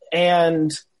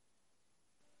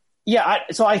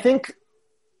 So I think.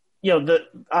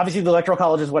 Obviously the Electoral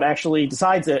College is what actually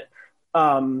decides it.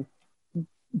 But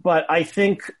I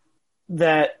think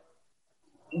that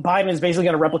Biden is basically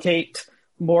going to replicate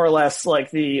more or less like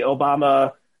the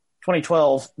Obama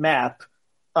 2012 map,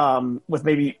 with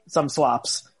maybe some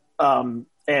swaps. And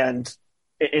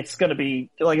it's going to be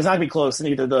like, it's not going to be close in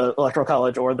either the Electoral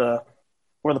College or the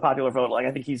popular vote. Like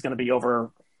I think he's going to be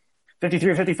over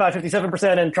 53, 55,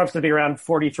 57%, and Trump's going to be around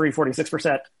 43,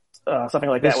 46%. Something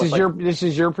like that. This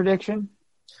is your prediction?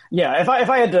 Yeah, if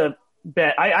I had to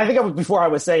bet, I think before I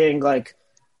was saying like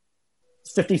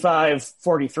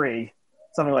 55-43,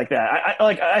 something like that.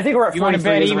 I think we're at 43. You want to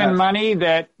bet even money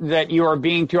that you are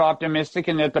being too optimistic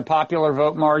and that the popular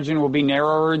vote margin will be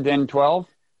narrower than 12?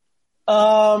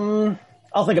 I'll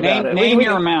think about it. Name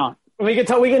your amount. We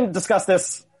can discuss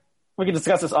this. We can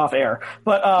discuss this off air.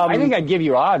 But I think I'd give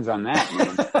you odds on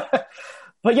that.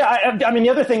 But yeah, I mean, the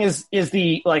other thing is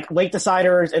the like late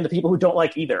deciders and the people who don't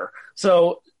like either.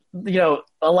 So,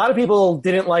 a lot of people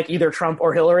didn't like either Trump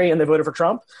or Hillary and they voted for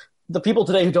Trump. The people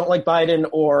today who don't like Biden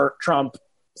or Trump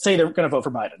say they're going to vote for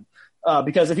Biden.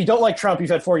 Because if you don't like Trump, you've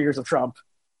had 4 years of Trump.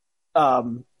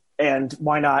 And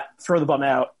why not throw the bum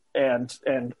out and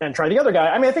try the other guy?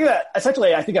 I mean, I think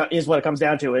that is what it comes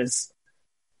down to is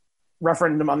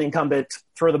referendum on the incumbent,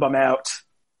 throw the bum out,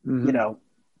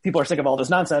 people are sick of all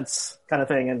this nonsense kind of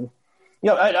thing. And,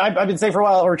 I've been saying for a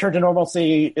while, a return to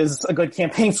normalcy is a good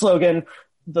campaign slogan.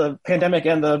 The pandemic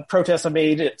and the protests have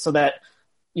made it so that,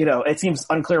 it seems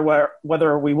unclear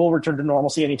whether we will return to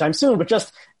normalcy anytime soon, but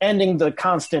just ending the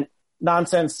constant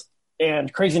nonsense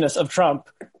and craziness of Trump,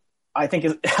 I think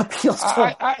appeals to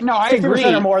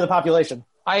 50% or more of the population.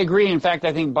 I agree. In fact,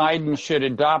 I think Biden should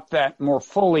adopt that more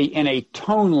fully in a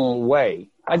tonal way.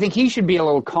 I think he should be a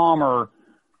little calmer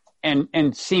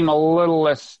and seem a little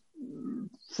less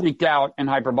freaked out and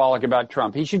hyperbolic about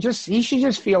Trump. He should just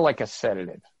feel like a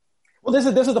sedative. Well, this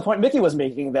is the point Mickey was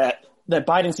making, that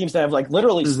Biden seems to have like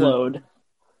literally slowed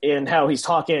in how he's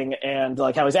talking and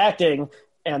like how he's acting,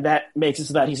 and that makes it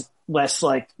so that he's less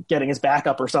like getting his back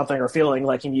up or something, or feeling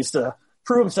like he needs to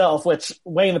prove himself, which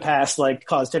way in the past like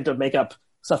caused him to make up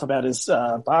stuff about his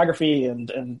biography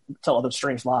and tell other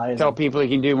strange lies. Tell people he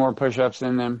can do more push-ups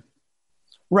than them.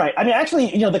 Right. I mean, actually,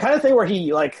 the kind of thing where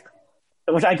he like,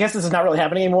 which I guess this is not really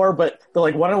happening anymore, but the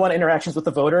like one-on-one interactions with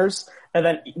the voters, and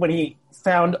then when he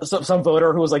found some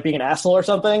voter who was like being an asshole or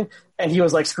something, and he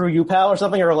was like, "Screw you, pal," or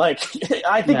something, or like,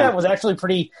 I think that was actually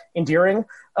pretty endearing.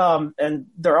 And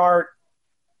there are,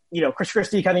 Chris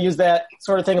Christie kind of used that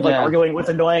sort of thing of like arguing with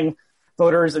annoying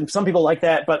voters, and some people like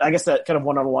that, but I guess that kind of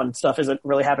one-on-one stuff isn't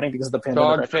really happening because of the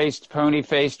pandemic. Dog-faced,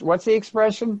 pony-faced. What's the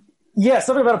expression? Yeah,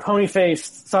 something about a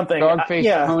pony-faced something. Dog-faced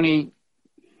pony.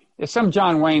 It's some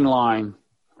John Wayne line.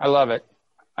 I love it.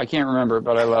 I can't remember it,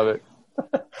 but I love it.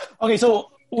 Okay,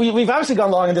 so we've obviously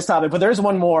gone long on this topic, but there's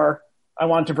one more I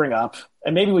wanted to bring up,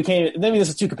 and maybe this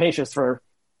is too capacious for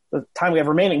the time we have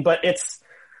remaining, but it's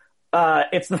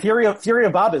the theory of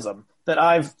Bobism that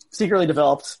I've secretly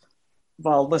developed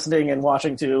while listening and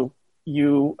watching to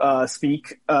you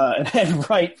speak and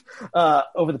write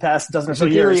over the past dozen or so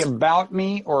years. Theory about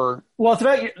me, or well, it's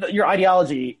about your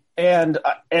ideology, and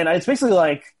it's basically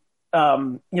like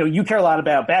you care a lot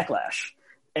about backlash,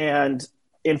 and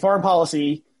in foreign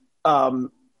policy,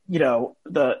 the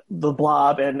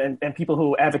blob and people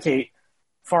who advocate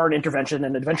foreign intervention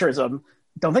and adventurism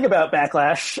don't think about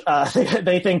backlash.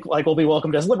 They think like we'll be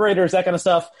welcomed as liberators, that kind of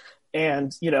stuff.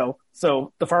 And,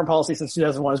 so the foreign policy since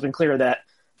 2001 has been clear that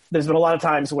there's been a lot of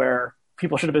times where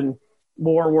people should have been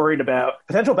more worried about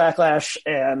potential backlash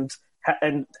and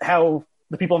how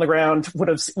the people on the ground would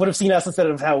have seen us instead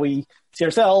of how we see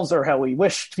ourselves or how we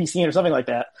wish to be seen or something like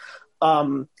that.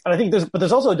 And I think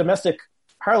there's also a domestic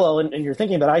parallel in your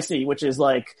thinking that I see, which is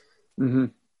like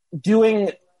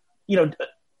doing,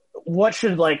 what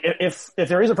should, like, if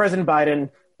there is a President Biden,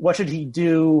 what should he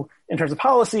do in terms of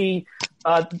policy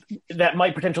that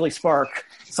might potentially spark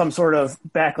some sort of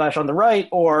backlash on the right?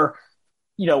 Or,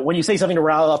 when you say something to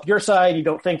rile up your side, you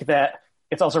don't think that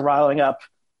it's also riling up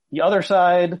the other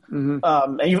side.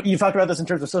 Mm-hmm. And you talked about this in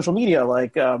terms of social media,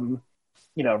 like,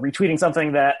 retweeting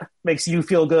something that makes you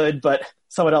feel good, but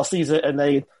someone else sees it and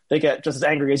they get just as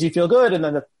angry as you feel good. And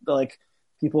then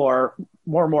people are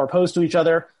more and more opposed to each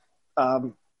other.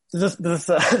 Does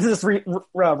this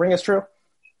ring as true?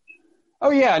 Oh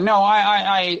yeah, no,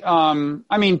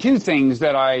 I mean, two things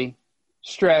that I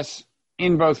stress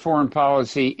in both foreign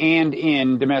policy and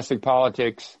in domestic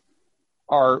politics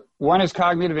are, one is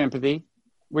cognitive empathy,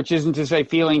 which isn't to say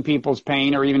feeling people's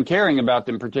pain or even caring about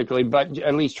them particularly, but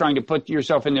at least trying to put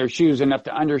yourself in their shoes enough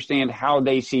to understand how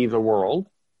they see the world.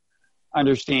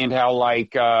 Understand how,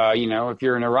 like, if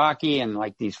you're an Iraqi and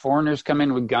like these foreigners come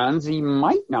in with guns, you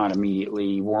might not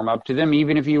immediately warm up to them,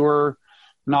 even if you were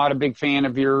not a big fan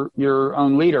of your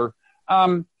own leader.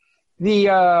 And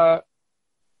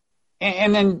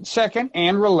then second,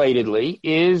 and relatedly,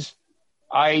 is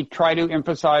I try to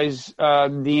emphasize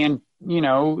the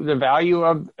value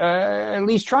of at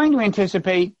least trying to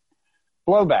anticipate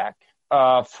blowback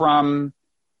from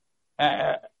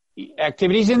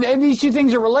activities, and these two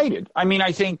things are related. I mean,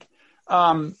 I think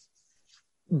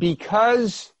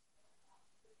because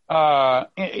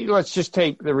let's just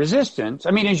take the resistance.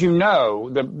 I mean, as you know,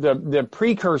 the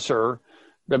precursor,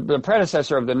 the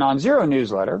predecessor of the Non-Zero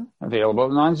newsletter, available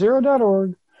at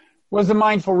nonzero.org, was the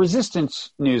Mindful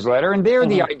Resistance newsletter. And there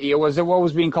the idea was that what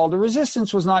was being called the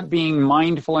resistance was not being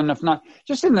mindful enough, not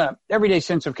just in the everyday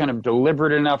sense of kind of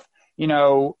deliberate enough,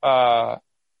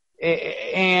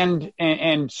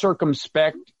 and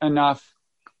circumspect enough.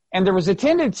 And there was a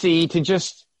tendency to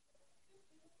just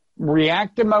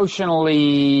react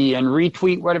emotionally and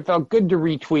retweet what it felt good to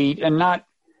retweet and not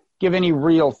give any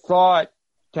real thought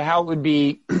to how it would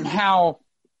be, how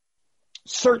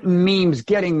certain memes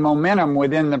getting momentum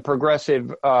within the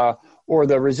progressive or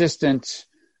the resistance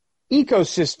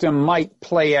ecosystem might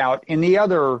play out in the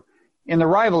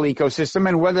rival ecosystem,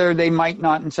 and whether they might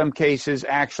not in some cases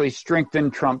actually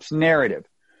strengthen Trump's narrative.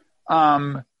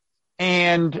 I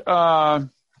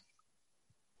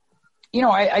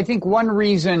think one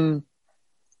reason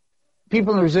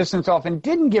people in the resistance often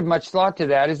didn't give much thought to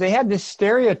that is they had this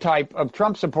stereotype of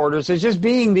Trump supporters as just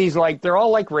being these, like, they're all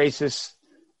like racists.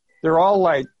 They're all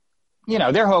like,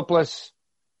 they're hopeless.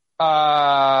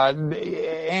 And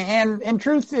in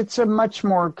truth, it's a much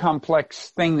more complex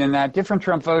thing than that. Different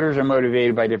Trump voters are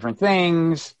motivated by different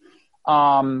things.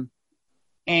 And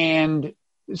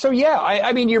so, yeah,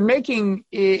 I mean,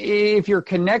 if you're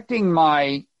connecting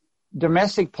my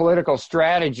domestic political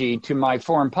strategy to my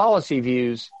foreign policy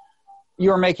views,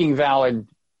 you're making valid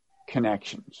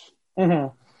connections.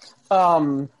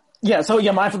 Mm-hmm.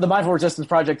 The Mindful Resistance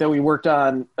project that we worked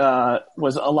on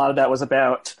was a lot of that was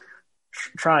about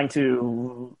trying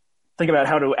to think about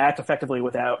how to act effectively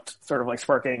without sort of like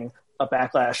sparking a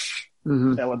backlash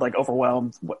that would like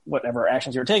overwhelm whatever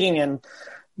actions you were taking. And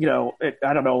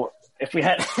I don't know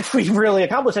if we really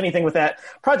accomplished anything with that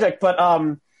project, but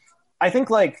I think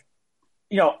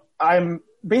I'm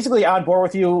basically on board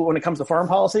with you when it comes to foreign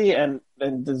policy, and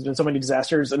there's been so many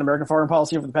disasters in American foreign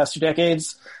policy over the past 2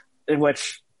 decades in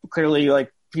which clearly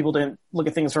like people didn't look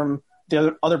at things from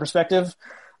the other perspective.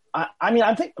 As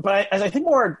I think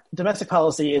more domestic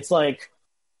policy, it's like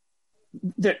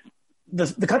the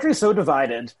country is so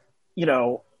divided.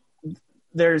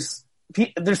 There's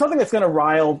something that's going to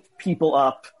rile people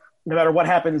up no matter what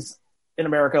happens in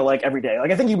America, like every day.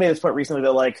 Like I think you made this point recently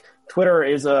that like Twitter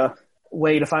is a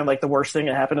way to find like the worst thing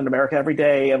that happened in America every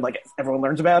day, and like everyone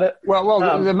learns about it. Well,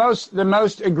 the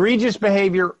most egregious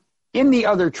behavior in the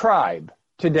other tribe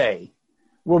today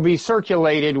will be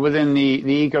circulated within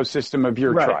the ecosystem of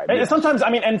your tribe. And sometimes,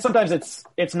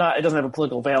 it's not, it doesn't have a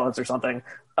political valence or something.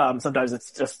 Sometimes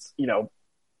it's just,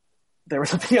 there was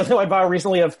something that went viral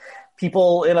recently of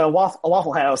people in a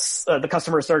Waffle House. The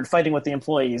customers started fighting with the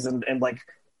employees and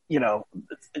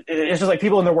it's just like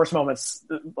people in their worst moments,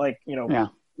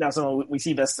 now we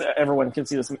see this, everyone can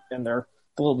see this in their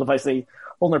little device they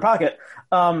hold in their pocket.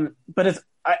 But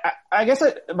I guess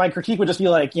my critique would just be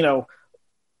like,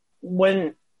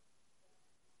 when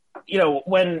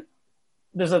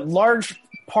there's a large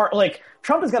part, like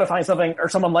Trump is going to find something, or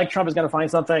someone like Trump is going to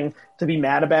find something to be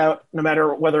mad about, no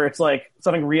matter whether it's like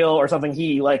something real or something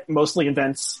he like mostly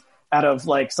invents out of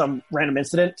like some random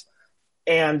incident.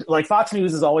 And like Fox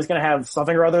News is always going to have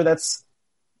something or other that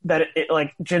it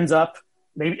like gins up.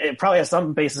 Maybe it probably has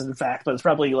some basis in fact, but it's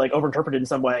probably like overinterpreted in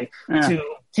some way to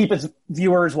keep its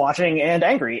viewers watching and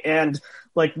angry. And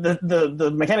like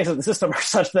the mechanics of the system are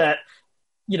such that,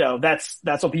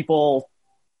 that's what people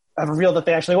have revealed that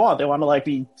they actually want. They want to like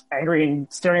be angry and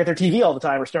staring at their TV all the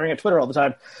time or staring at Twitter all the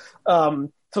time.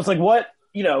 So it's like,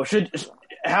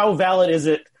 how valid is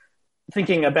it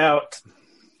thinking about,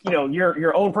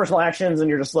 your own personal actions and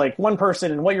you're just like one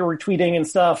person and what you're retweeting and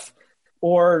stuff,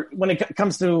 or when it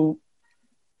comes to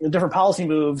different policy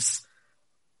moves,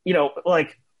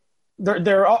 like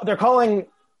they're calling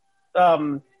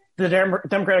the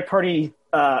Democratic Party,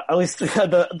 at least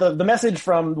the message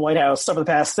from the White House over the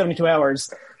past 72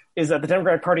 hours is that the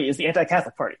Democratic Party is the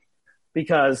anti-Catholic party,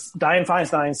 because Dianne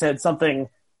Feinstein said something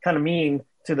kind of mean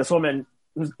to this woman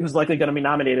who's likely going to be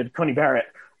nominated, Coney Barrett,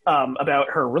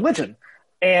 about her religion.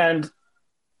 And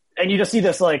you just see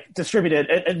this like distributed,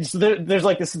 and so there's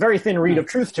like this very thin read of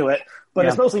truth to it, but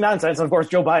it's mostly nonsense. And of course,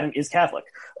 Joe Biden is Catholic.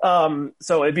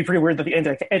 So it'd be pretty weird that the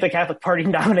anti-Catholic party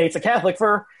nominates a Catholic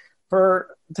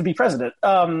to be president.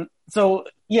 So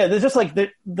yeah, there's just like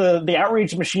the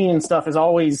outreach machine and stuff is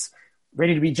always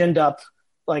ready to be ginned up,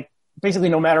 like basically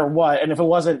no matter what. And if it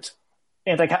wasn't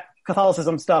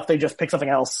anti-Catholicism stuff, they just pick something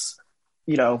else,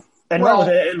 and run with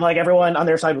it. And like everyone on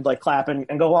their side would like clap and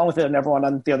go along with it, and everyone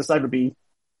on the other side would be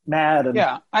mad. And...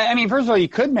 Yeah. I mean, first of all, you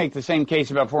could make the same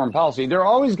case about foreign policy. There are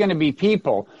always going to be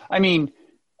people. I mean,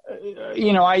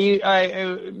 I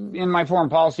in my foreign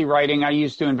policy writing, I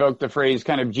used to invoke the phrase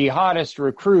kind of jihadist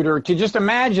recruiter to just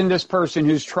imagine this person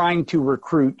who's trying to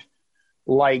recruit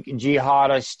like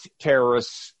jihadist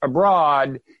terrorists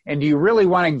abroad. And do you really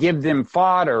want to give them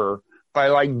fodder by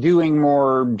like doing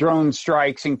more drone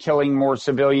strikes and killing more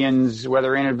civilians,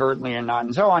 whether inadvertently or not,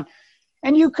 and so on?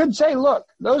 And you could say, look,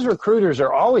 those recruiters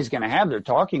are always going to have their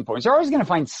talking points. They're always going to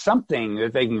find something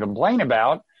that they can complain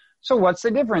about. So what's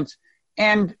the difference?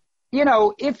 And,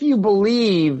 if you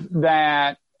believe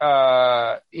that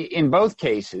in both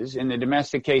cases, in the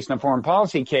domestic case and the foreign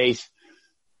policy case,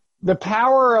 the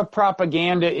power of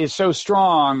propaganda is so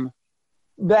strong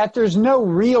that there's no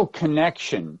real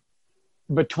connection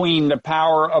between the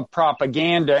power of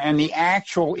propaganda and the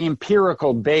actual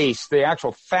empirical base, the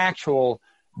actual factual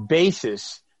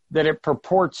basis that it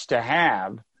purports to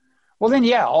have, well, then,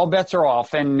 yeah, all bets are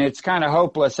off, and it's kind of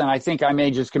hopeless, and I think I may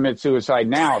just commit suicide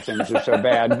now if things are so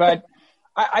bad. But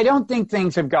I don't think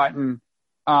things have gotten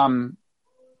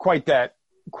quite that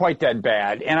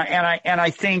bad. And I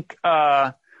think,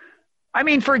 I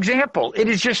mean, for example, it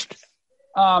is just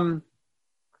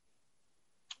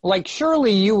like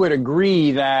surely you would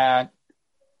agree that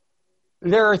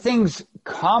there are things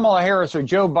Kamala Harris or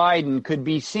Joe Biden could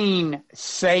be seen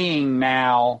saying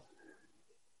now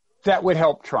that would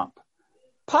help Trump.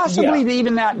 Possibly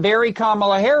even that very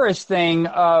Kamala Harris thing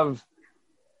of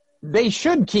they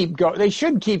should keep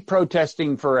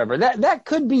protesting forever. That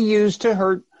could be used to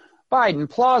hurt Biden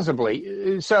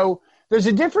plausibly. So there's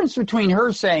a difference between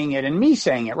her saying it and me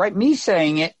saying it, right? Me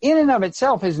saying it in and of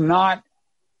itself is not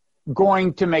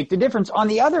going to make the difference. On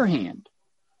the other hand,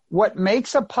 what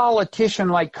makes a politician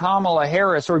like Kamala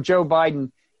Harris or Joe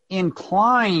Biden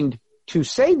inclined to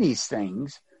say these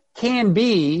things can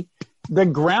be the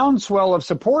groundswell of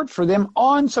support for them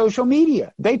on social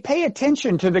media. They pay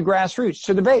attention to the grassroots,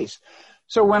 to the base.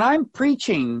 So when I'm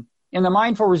preaching in the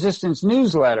Mindful Resistance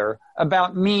newsletter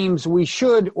about memes we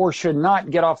should or should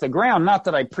not get off the ground, not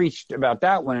that I preached about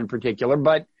that one in particular,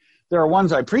 but there are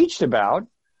ones I preached about,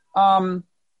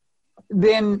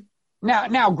 then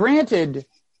now granted,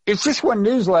 it's just one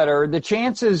newsletter. The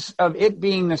chances of it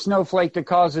being the snowflake that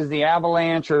causes the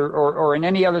avalanche or in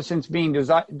any other sense being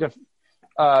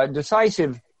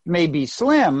decisive may be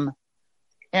slim,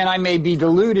 and I may be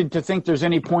deluded to think there's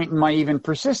any point in my even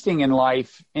persisting in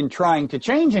life in trying to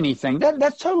change anything.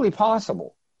 That's totally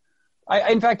possible.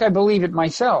 In fact, I believe it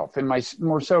myself in my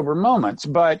more sober moments.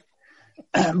 But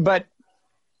the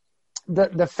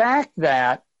fact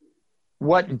that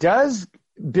what does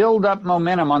build up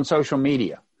momentum on social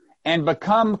media and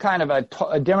become kind of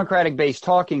a Democratic-based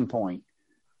talking point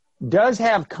does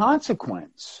have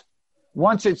consequence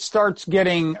once it starts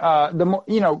getting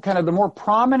the more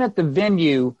prominent the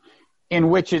venue in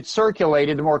which it's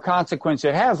circulated, the more consequence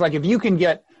it has. Like if you can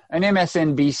get an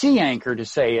MSNBC anchor to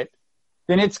say it,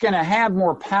 then it's going to have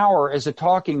more power as a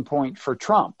talking point for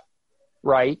Trump,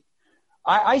 right?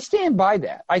 I stand by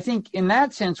that. I think in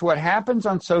that sense, what happens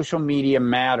on social media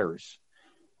matters.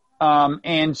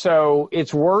 And so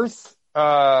it's worth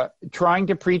trying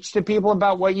to preach to people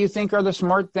about what you think are the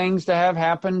smart things to have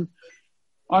happen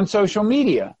on social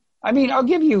media. I mean, I'll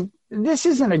give you, this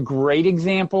isn't a great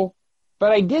example,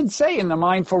 but I did say in the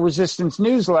Mindful Resistance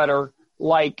newsletter,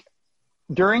 like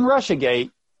during Russiagate,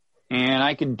 and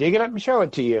I could dig it up and show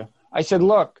it to you. I said,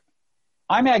 look,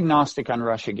 I'm agnostic on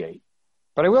Russiagate,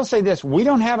 but I will say this, we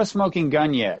don't have a smoking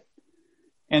gun yet.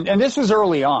 And this was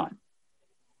early on,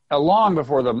 long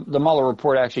before the Mueller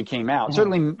report actually came out,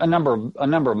 certainly a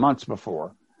number of months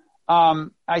before.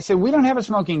 I said, we don't have a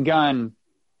smoking gun.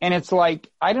 And it's like,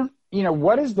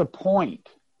 what is the point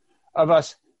of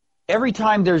us every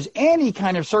time there's any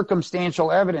kind of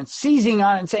circumstantial evidence seizing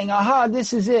on it and saying, aha,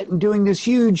 this is it, and doing this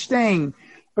huge thing,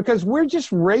 because we're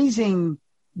just raising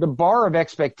the bar of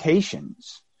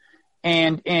expectations.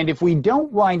 And if we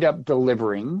don't wind up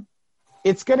delivering,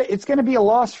 it's gonna be a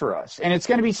loss for us, and it's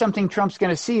gonna be something Trump's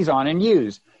gonna seize on and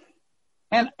use.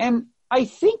 And I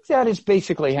think that has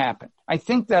basically happened.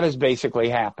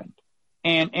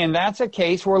 And that's a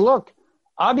case where, look,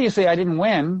 obviously I didn't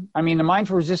win. I mean, the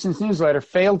Mindful Resistance newsletter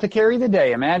failed to carry the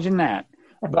day. Imagine that.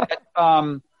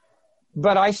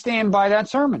 But I stand by that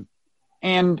sermon.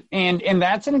 And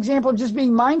that's an example of just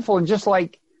being mindful and just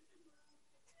like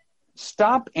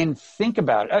stop and think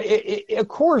about it. Of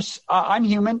course, I'm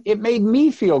human. It made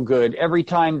me feel good every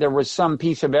time there was some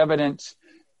piece of evidence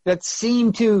that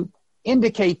seemed to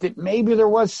indicate that maybe there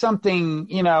was something,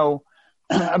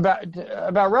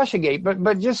 about Russiagate.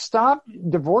 But just stop,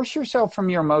 divorce yourself from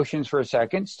your emotions for a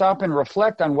second, stop and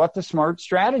reflect on what the smart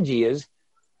strategy is.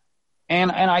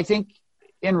 And I think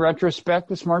in retrospect,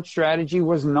 the smart strategy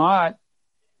was not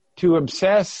to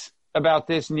obsess about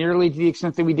this nearly to the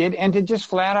extent that we did, and to just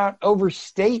flat out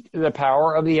overstate the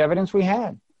power of the evidence we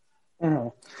had. Mm-hmm.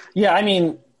 Yeah, I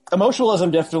mean,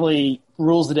 emotionalism definitely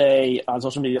rules the day on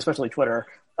social media, especially Twitter.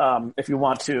 If you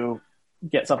want to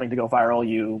get something to go viral,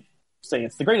 you say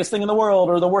it's the greatest thing in the world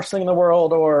or the worst thing in the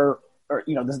world, or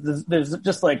there's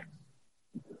just like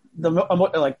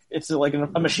it's like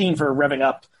a machine for revving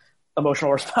up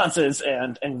emotional responses,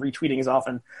 and retweeting is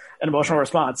often an emotional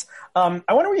response. I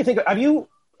wonder what you think. I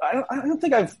don't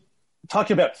think I've talked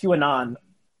to you about QAnon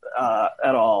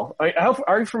at all.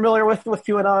 Are you familiar with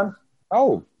QAnon?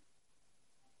 Oh,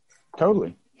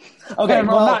 totally. Okay, I'm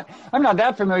not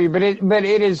that familiar, but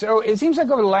it is. Oh, it seems like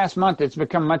over the last month it's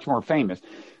become much more famous.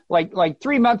 Like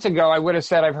 3 months ago, I would have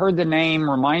said I've heard the name,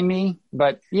 remind me,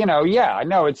 but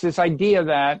it's this idea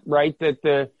that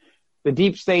the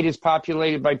deep state is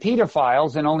populated by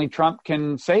pedophiles, and only Trump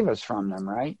can save us from them,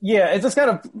 right? Yeah, it's this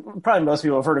kind of, probably most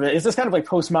people have heard of it. It's this kind of like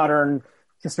postmodern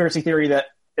conspiracy theory that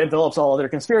envelops all other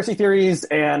conspiracy theories,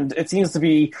 and it seems to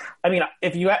be. I mean,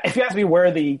 if you ask me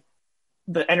where the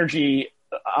energy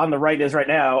on the right is right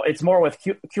now, it's more with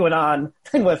QAnon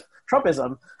than with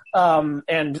Trumpism.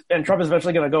 And Trump is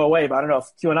eventually going to go away, but I don't know if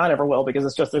QAnon ever will, because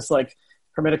it's just this like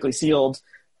hermetically sealed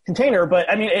container. But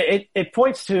I mean, it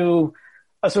points to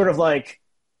a sort of like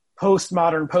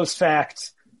postmodern,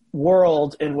 post-fact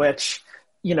world in which,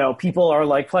 people are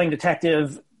like playing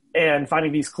detective and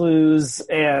finding these clues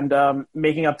and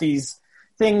making up these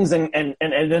things, and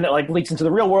then it like leaks into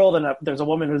the real world. And there's a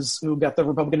woman who got the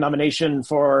Republican nomination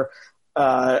for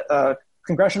a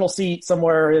congressional seat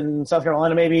somewhere in South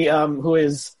Carolina, maybe, who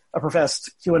is a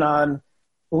professed QAnon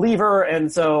believer. And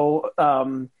so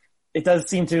it does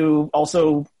seem to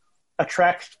also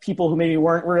attract people who maybe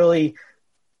weren't really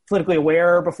politically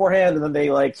aware beforehand, and then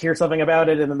they like hear something about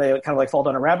it, and then they kind of like fall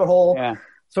down a rabbit hole,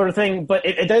 sort of thing. But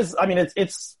it does. I mean,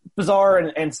 it's bizarre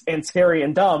and scary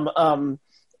and dumb.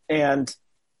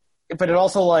 But it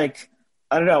also like,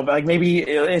 I don't know, like maybe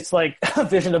it's like a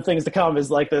vision of things to come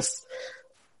is like this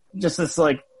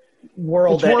like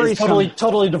world that is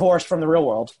totally divorced from the real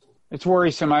world. It's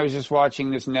worrisome. I was just watching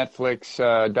this Netflix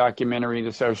documentary,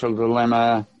 The Social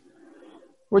Dilemma,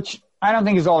 which I don't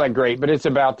think is all that great, but it's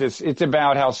about this. It's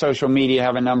about how social media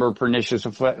have a number of pernicious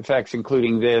effects,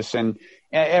 including this. And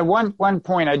at one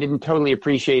point I didn't totally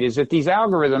appreciate is that these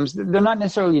algorithms, they're not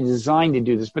necessarily designed to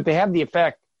do this, but they have the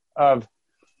effect of,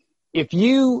 if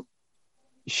you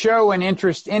show an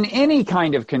interest in any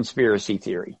kind of conspiracy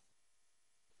theory,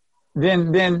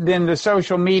 then the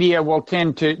social media will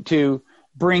tend to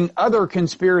bring other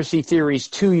conspiracy theories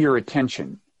to your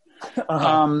attention.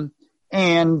 Uh-huh.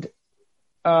 I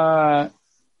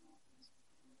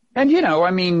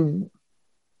mean,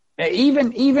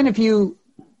 even if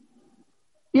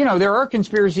there are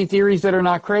conspiracy theories that are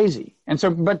not crazy. And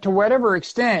so, but to whatever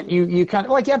extent you kind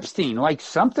of like Epstein, like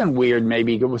something weird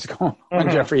maybe was going on,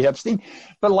 Jeffrey Epstein.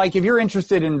 But like, if you're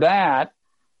interested in that,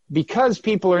 because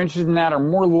people are interested in that, are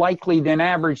more likely than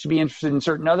average to be interested in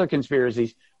certain other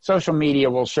conspiracies, social media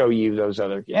will show you those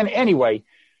other. And anyway,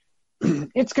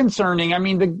 it's concerning. I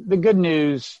mean, the good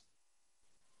news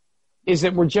is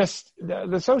that we're just,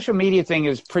 the social media thing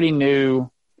is pretty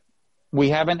new. We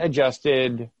haven't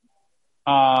adjusted.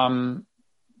 There are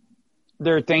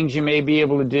things you may be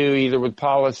able to do either with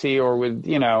policy or with,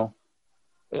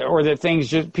 or that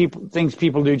things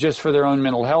people do just for their own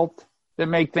mental health that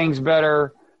make things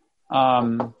better.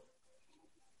 But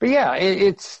yeah,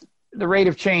 it's the rate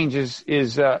of change is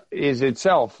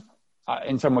itself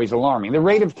in some ways alarming. The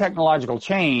rate of technological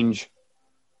change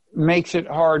makes it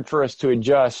hard for us to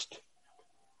adjust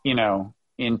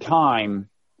in time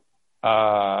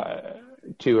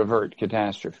to avert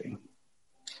catastrophe.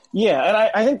 Yeah, and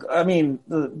I think,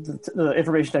 the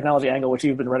information technology angle, which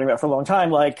you've been writing about for a long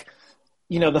time,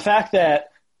 the fact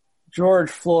that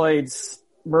George Floyd's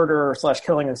murder /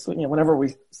 killing is, whenever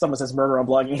someone says murder on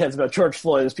Blogging Heads about George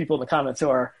Floyd, there's people in the comments who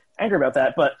are angry about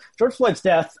that. But George Floyd's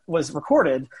death was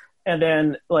recorded and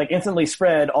then instantly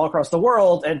spread all across the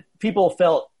world, and people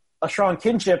felt a strong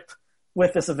kinship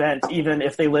with this event, even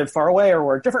if they lived far away or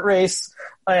were a different race.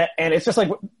 And it's just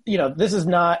this is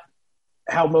not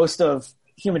how most of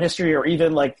human history or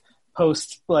even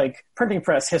post printing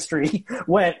press history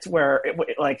went, where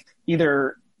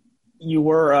either you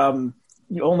were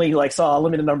you only saw a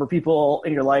limited number of people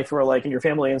in your life or in your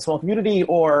family in a small community,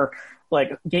 or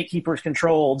gatekeepers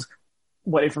controlled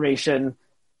what information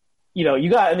you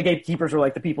got, and the gatekeepers were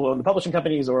the people in the publishing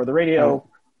companies or the radio,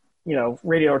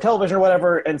 radio or television or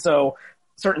whatever. And so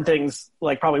certain things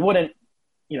probably wouldn't,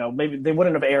 maybe they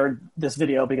wouldn't have aired this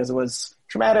video because it was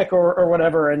traumatic or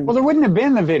whatever. And well, there wouldn't have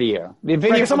been the video. The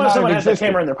video, right, someone has the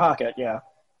camera in their pocket. Yeah.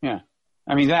 Yeah.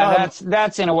 I mean,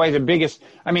 that's in a way the biggest,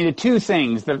 the two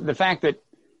things, the fact that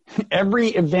every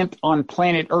event on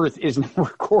planet Earth is now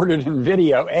recorded in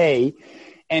video, A,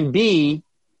 and B,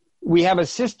 we have a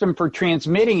system for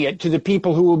transmitting it to the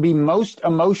people who will be most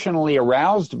emotionally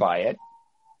aroused by it.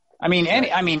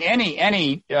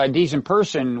 Any decent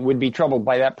person would be troubled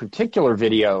by that particular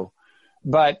video,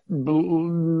 but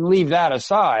leave that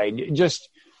aside. Just,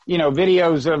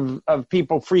 videos of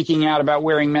people freaking out about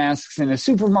wearing masks in a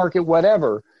supermarket,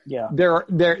 whatever. Yeah.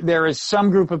 There is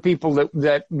some group of people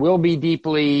that will be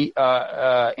deeply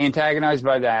antagonized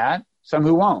by that, some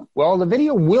who won't. Well, the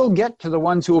video will get to the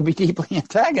ones who will be deeply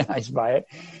antagonized by it.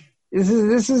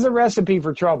 This is a recipe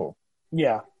for trouble.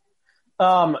 Yeah.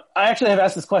 I actually have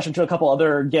asked this question to a couple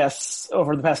other guests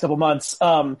over the past couple months.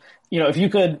 If you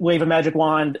could wave a magic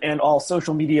wand and all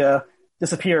social media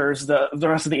disappears, the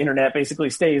rest of the internet basically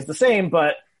stays the same,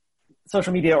 but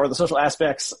social media or the social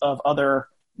aspects of other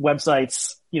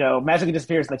websites, magically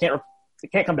disappears and they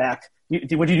can't come back.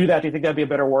 Would you do that? Do you think that'd be a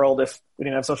better world if we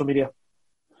didn't have social media?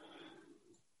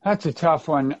 That's a tough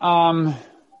one.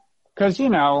 Because,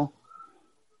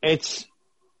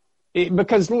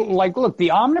 look,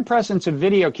 the omnipresence of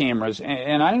video cameras,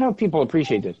 and I don't know if people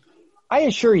appreciate this, I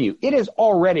assure you, it has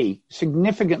already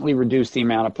significantly reduced the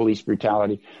amount of police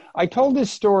brutality. I told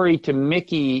this story to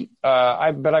Mickey,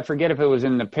 but I forget if it was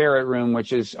in the Parrot Room,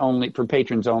 which is only for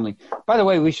patrons only. By the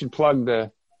way, we should plug the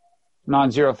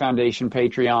Non-Zero Foundation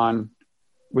Patreon,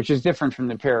 which is different from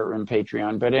the Parrot Room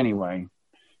Patreon. But anyway,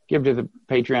 give to the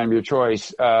Patreon of your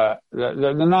choice. The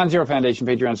Non-Zero Foundation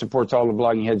Patreon supports all the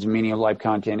Blogging Heads and Meaning of Life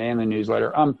content and the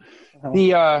newsletter. And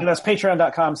that's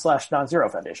patreon.com/non-zero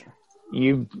foundation.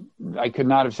 I could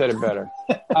not have said it better.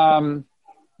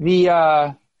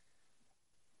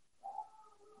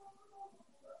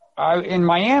 In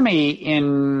Miami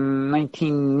in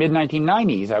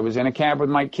mid-1990s, I was in a cab with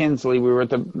Mike Kinsley. We were at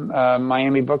the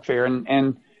Miami Book Fair,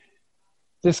 and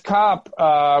this cop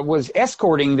was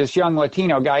escorting this young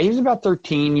Latino guy. He was about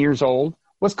 13 years old,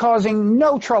 was causing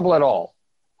no trouble at all.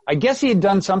 I guess he had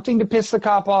done something to piss the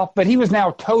cop off, but he was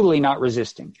now totally not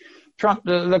resisting.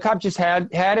 The cop just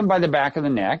had him by the back of the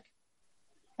neck.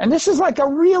 And this is like a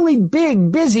really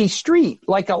big, busy street,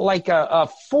 like a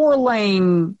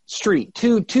 4-lane street,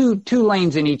 two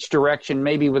lanes in each direction,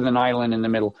 maybe with an island in the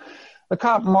middle. The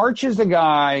cop marches the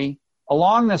guy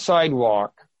along the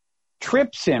sidewalk,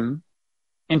 trips him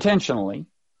intentionally,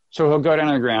 so he'll go down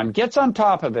on the ground, gets on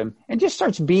top of him, and just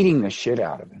starts beating the shit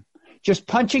out of him, just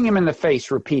punching him in the face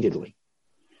repeatedly.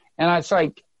 And it's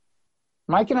like,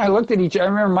 Mike and I looked at each other. I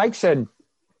remember Mike said,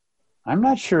 I'm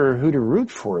not sure who to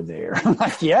root for there. I'm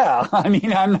like, yeah, I'm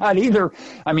not either.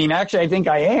 Actually, I think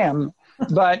I am.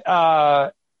 But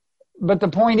the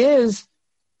point is,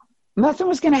 nothing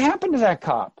was going to happen to that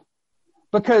cop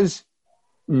because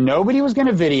nobody was going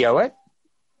to video it,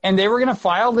 and they were going to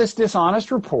file this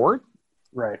dishonest report.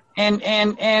 Right.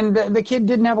 And the kid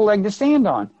didn't have a leg to stand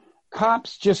on.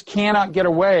 Cops just cannot get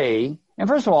away. And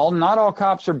first of all, not all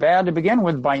cops are bad to begin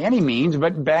with by any means,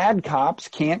 but bad cops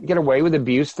can't get away with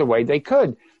abuse the way they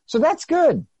could. So that's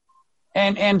good.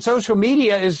 And social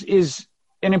media is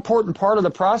an important part of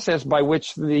the process by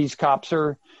which these cops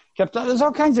are kept. There's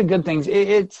all kinds of good things.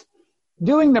 It's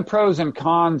doing the pros and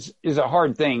cons is a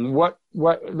hard thing.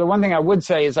 The one thing I would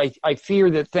say is I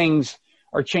fear that things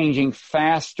are changing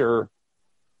faster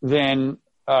than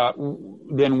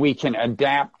we can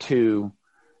adapt to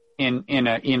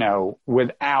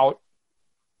without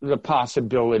the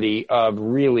possibility of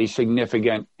really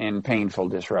significant and painful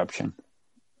disruption.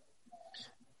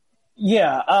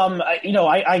 Yeah,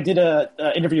 I did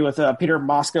a interview with Peter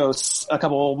Moskos a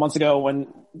couple months ago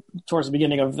towards the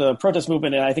beginning of the protest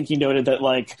movement, and I think he noted that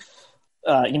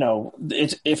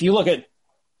if you look at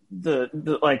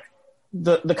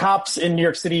the cops in New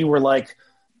York City were like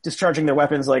discharging their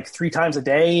weapons like 3 times a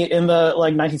day in the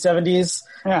 1970s,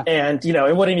 and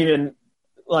it wouldn't even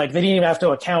they didn't even have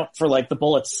to account for the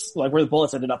bullets, where the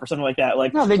bullets ended up or something like that.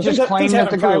 No, they just claimed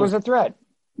that the guy was a threat.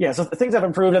 Yeah, so things have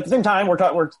improved. At the same time, we're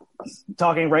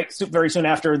talking very soon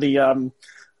after the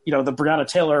the Breonna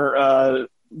Taylor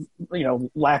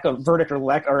lack of verdict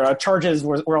or charges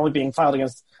were only being filed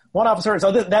against one officer.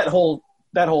 So that whole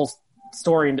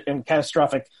story and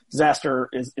catastrophic disaster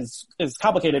is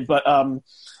complicated, but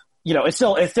it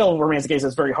still remains the case.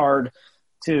 It's very hard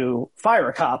to fire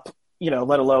a cop,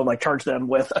 let alone charge them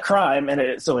with a crime, and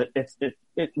it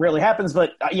rarely happens.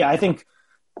 But I think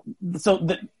so.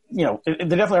 There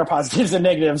definitely are positives and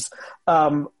negatives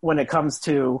when it comes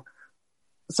to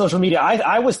social media.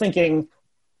 I was thinking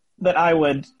that I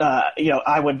would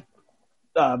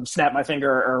snap my finger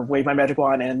or wave my magic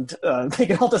wand and make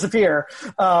it all disappear.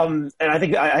 And I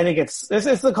think it's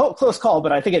a close call,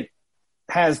 but I think it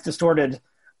has distorted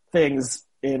things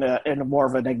in a more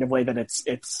of a negative way than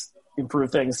it's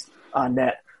improved things on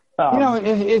net.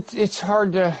 It's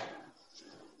hard to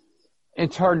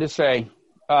say.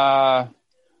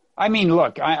 I mean,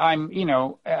 look, I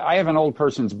have an old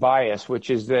person's bias, which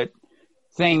is that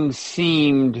things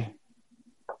seemed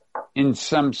in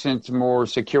some sense more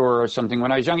secure or something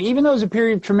when I was young, even though it was a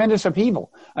period of tremendous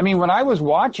upheaval. I mean, when I was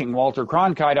watching Walter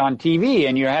Cronkite on TV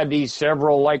and you had these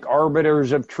several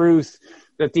arbiters of truth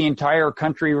that the entire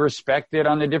country respected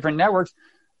on the different networks,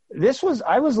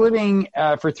 I was living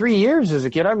for 3 years as a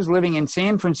kid. I was living in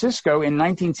San Francisco in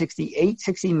 1968,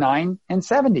 69, and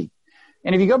 70.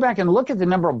 And if you go back and look at the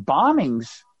number of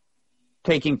bombings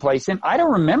taking place, and I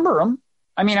don't remember them.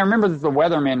 I mean, I remember that the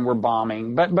weathermen were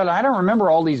bombing, but I don't remember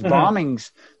all these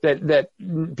bombings that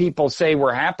people say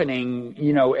were happening,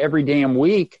 every damn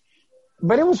week.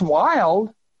 But it was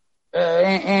wild,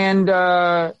 and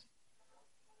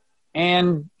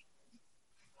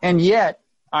yet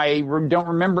I don't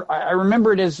remember. I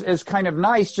remember it as kind of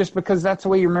nice, just because that's the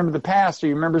way you remember the past, or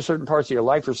you remember certain parts of your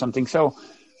life or something. So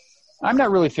I'm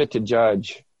not really fit to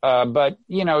judge. But,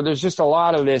 there's just a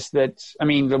lot of this the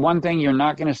one thing you're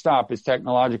not going to stop is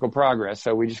technological progress.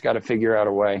 So we just got to figure out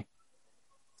a way.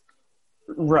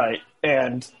 Right.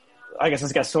 And I guess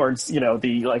this gets towards,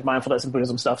 the mindfulness and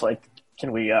Buddhism stuff.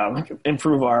 Can we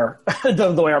improve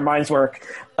the way our minds work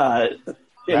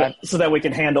so that we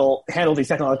can handle these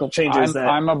technological changes?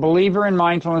 I'm a believer in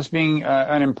mindfulness being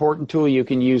an important tool you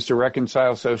can use to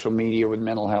reconcile social media with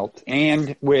mental health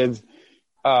and with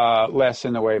less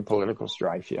in the way of political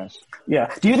strife, yes.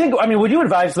 Yeah. Do you think, would you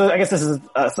advise, I guess this is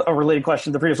a related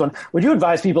question to the previous one, would you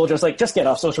advise people just get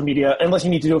off social media unless you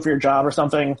need to do it for your job or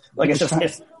something? It's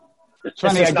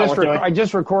funny, I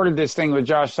just recorded this thing with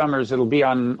Josh Summers. It'll be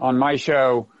on my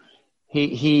show.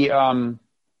 He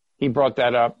brought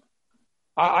that up.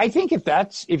 I think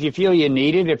if you feel you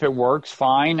need it, if it works,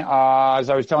 fine.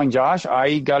 As I was telling Josh,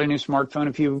 I got a new smartphone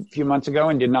a few months ago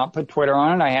and did not put Twitter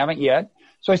on it. I haven't yet.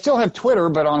 So I still have Twitter,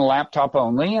 but on a laptop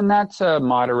only, and that's a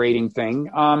moderating thing.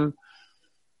 If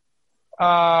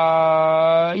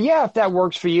that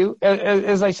works for you.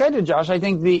 As I said to Josh, I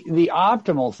think the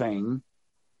optimal thing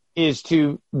is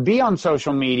to be on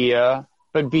social media,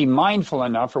 but be mindful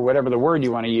enough, or whatever the word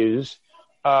you want to use,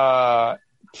 to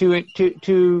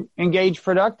engage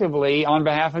productively on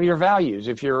behalf of your values.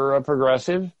 If you're a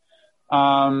progressive,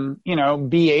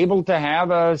 be able to have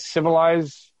a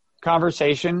civilized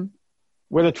conversation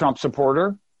with a Trump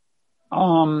supporter.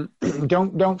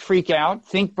 Don't freak out.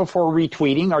 Think before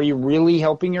retweeting. Are you really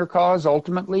helping your cause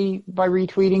ultimately by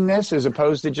retweeting this, as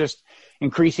opposed to just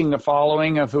increasing the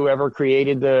following of whoever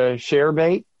created the share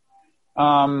bait?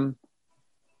 I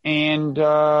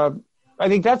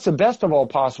think that's the best of all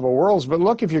possible worlds. But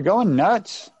look, if you're going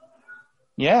nuts,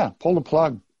 pull the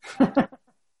plug.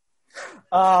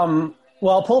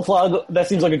 Well, pull the plug. That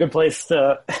seems like a good place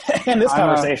to end this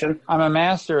conversation. I'm a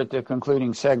master at the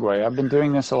concluding segue. I've been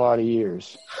doing this a lot of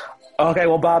years. Okay,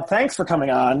 well, Bob, thanks for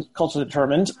coming on Culturally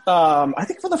Determined. I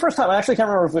think for the first time, I actually can't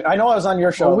remember I know I was on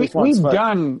your show. We've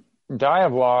done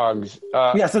dialogues.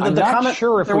 I'm not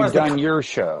sure if we've done your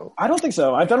show. I don't think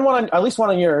so. I've done at least one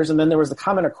on yours, and then there was the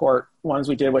Commenter Court ones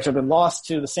we did, which have been lost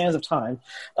to the sands of time,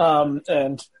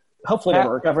 and hopefully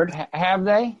never recovered. Have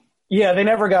they? Yeah, they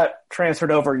never got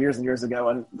transferred over years and years ago,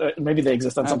 and maybe they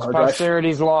exist on some hard drive.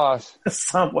 Posterity's loss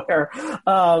somewhere.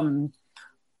 But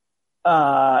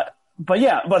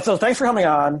so thanks for coming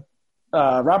on.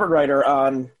 Robert Reiter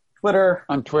on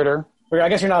Twitter. I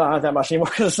guess you're not on it that much anymore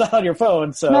because it's not on your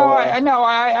phone. So no,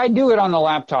 I do it on the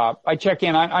laptop. I check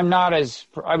in. I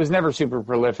was never super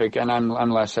prolific, and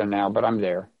I'm less so now, but I'm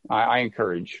there. I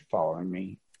encourage following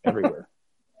me everywhere.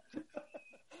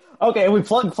 Okay, we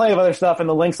plugged plenty of other stuff, and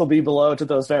the links will be below to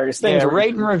those various things. Yeah,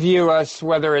 rate and review us,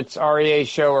 whether it's REA's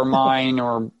show or mine,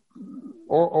 or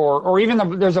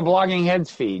even there's a Blogging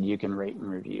Heads feed you can rate and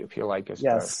review if you like us.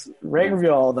 Yes, rate and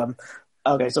review all of them.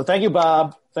 Okay, so thank you,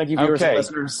 Bob. Thank you, viewers and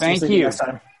listeners. Thank we'll see you next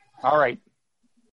time. All right.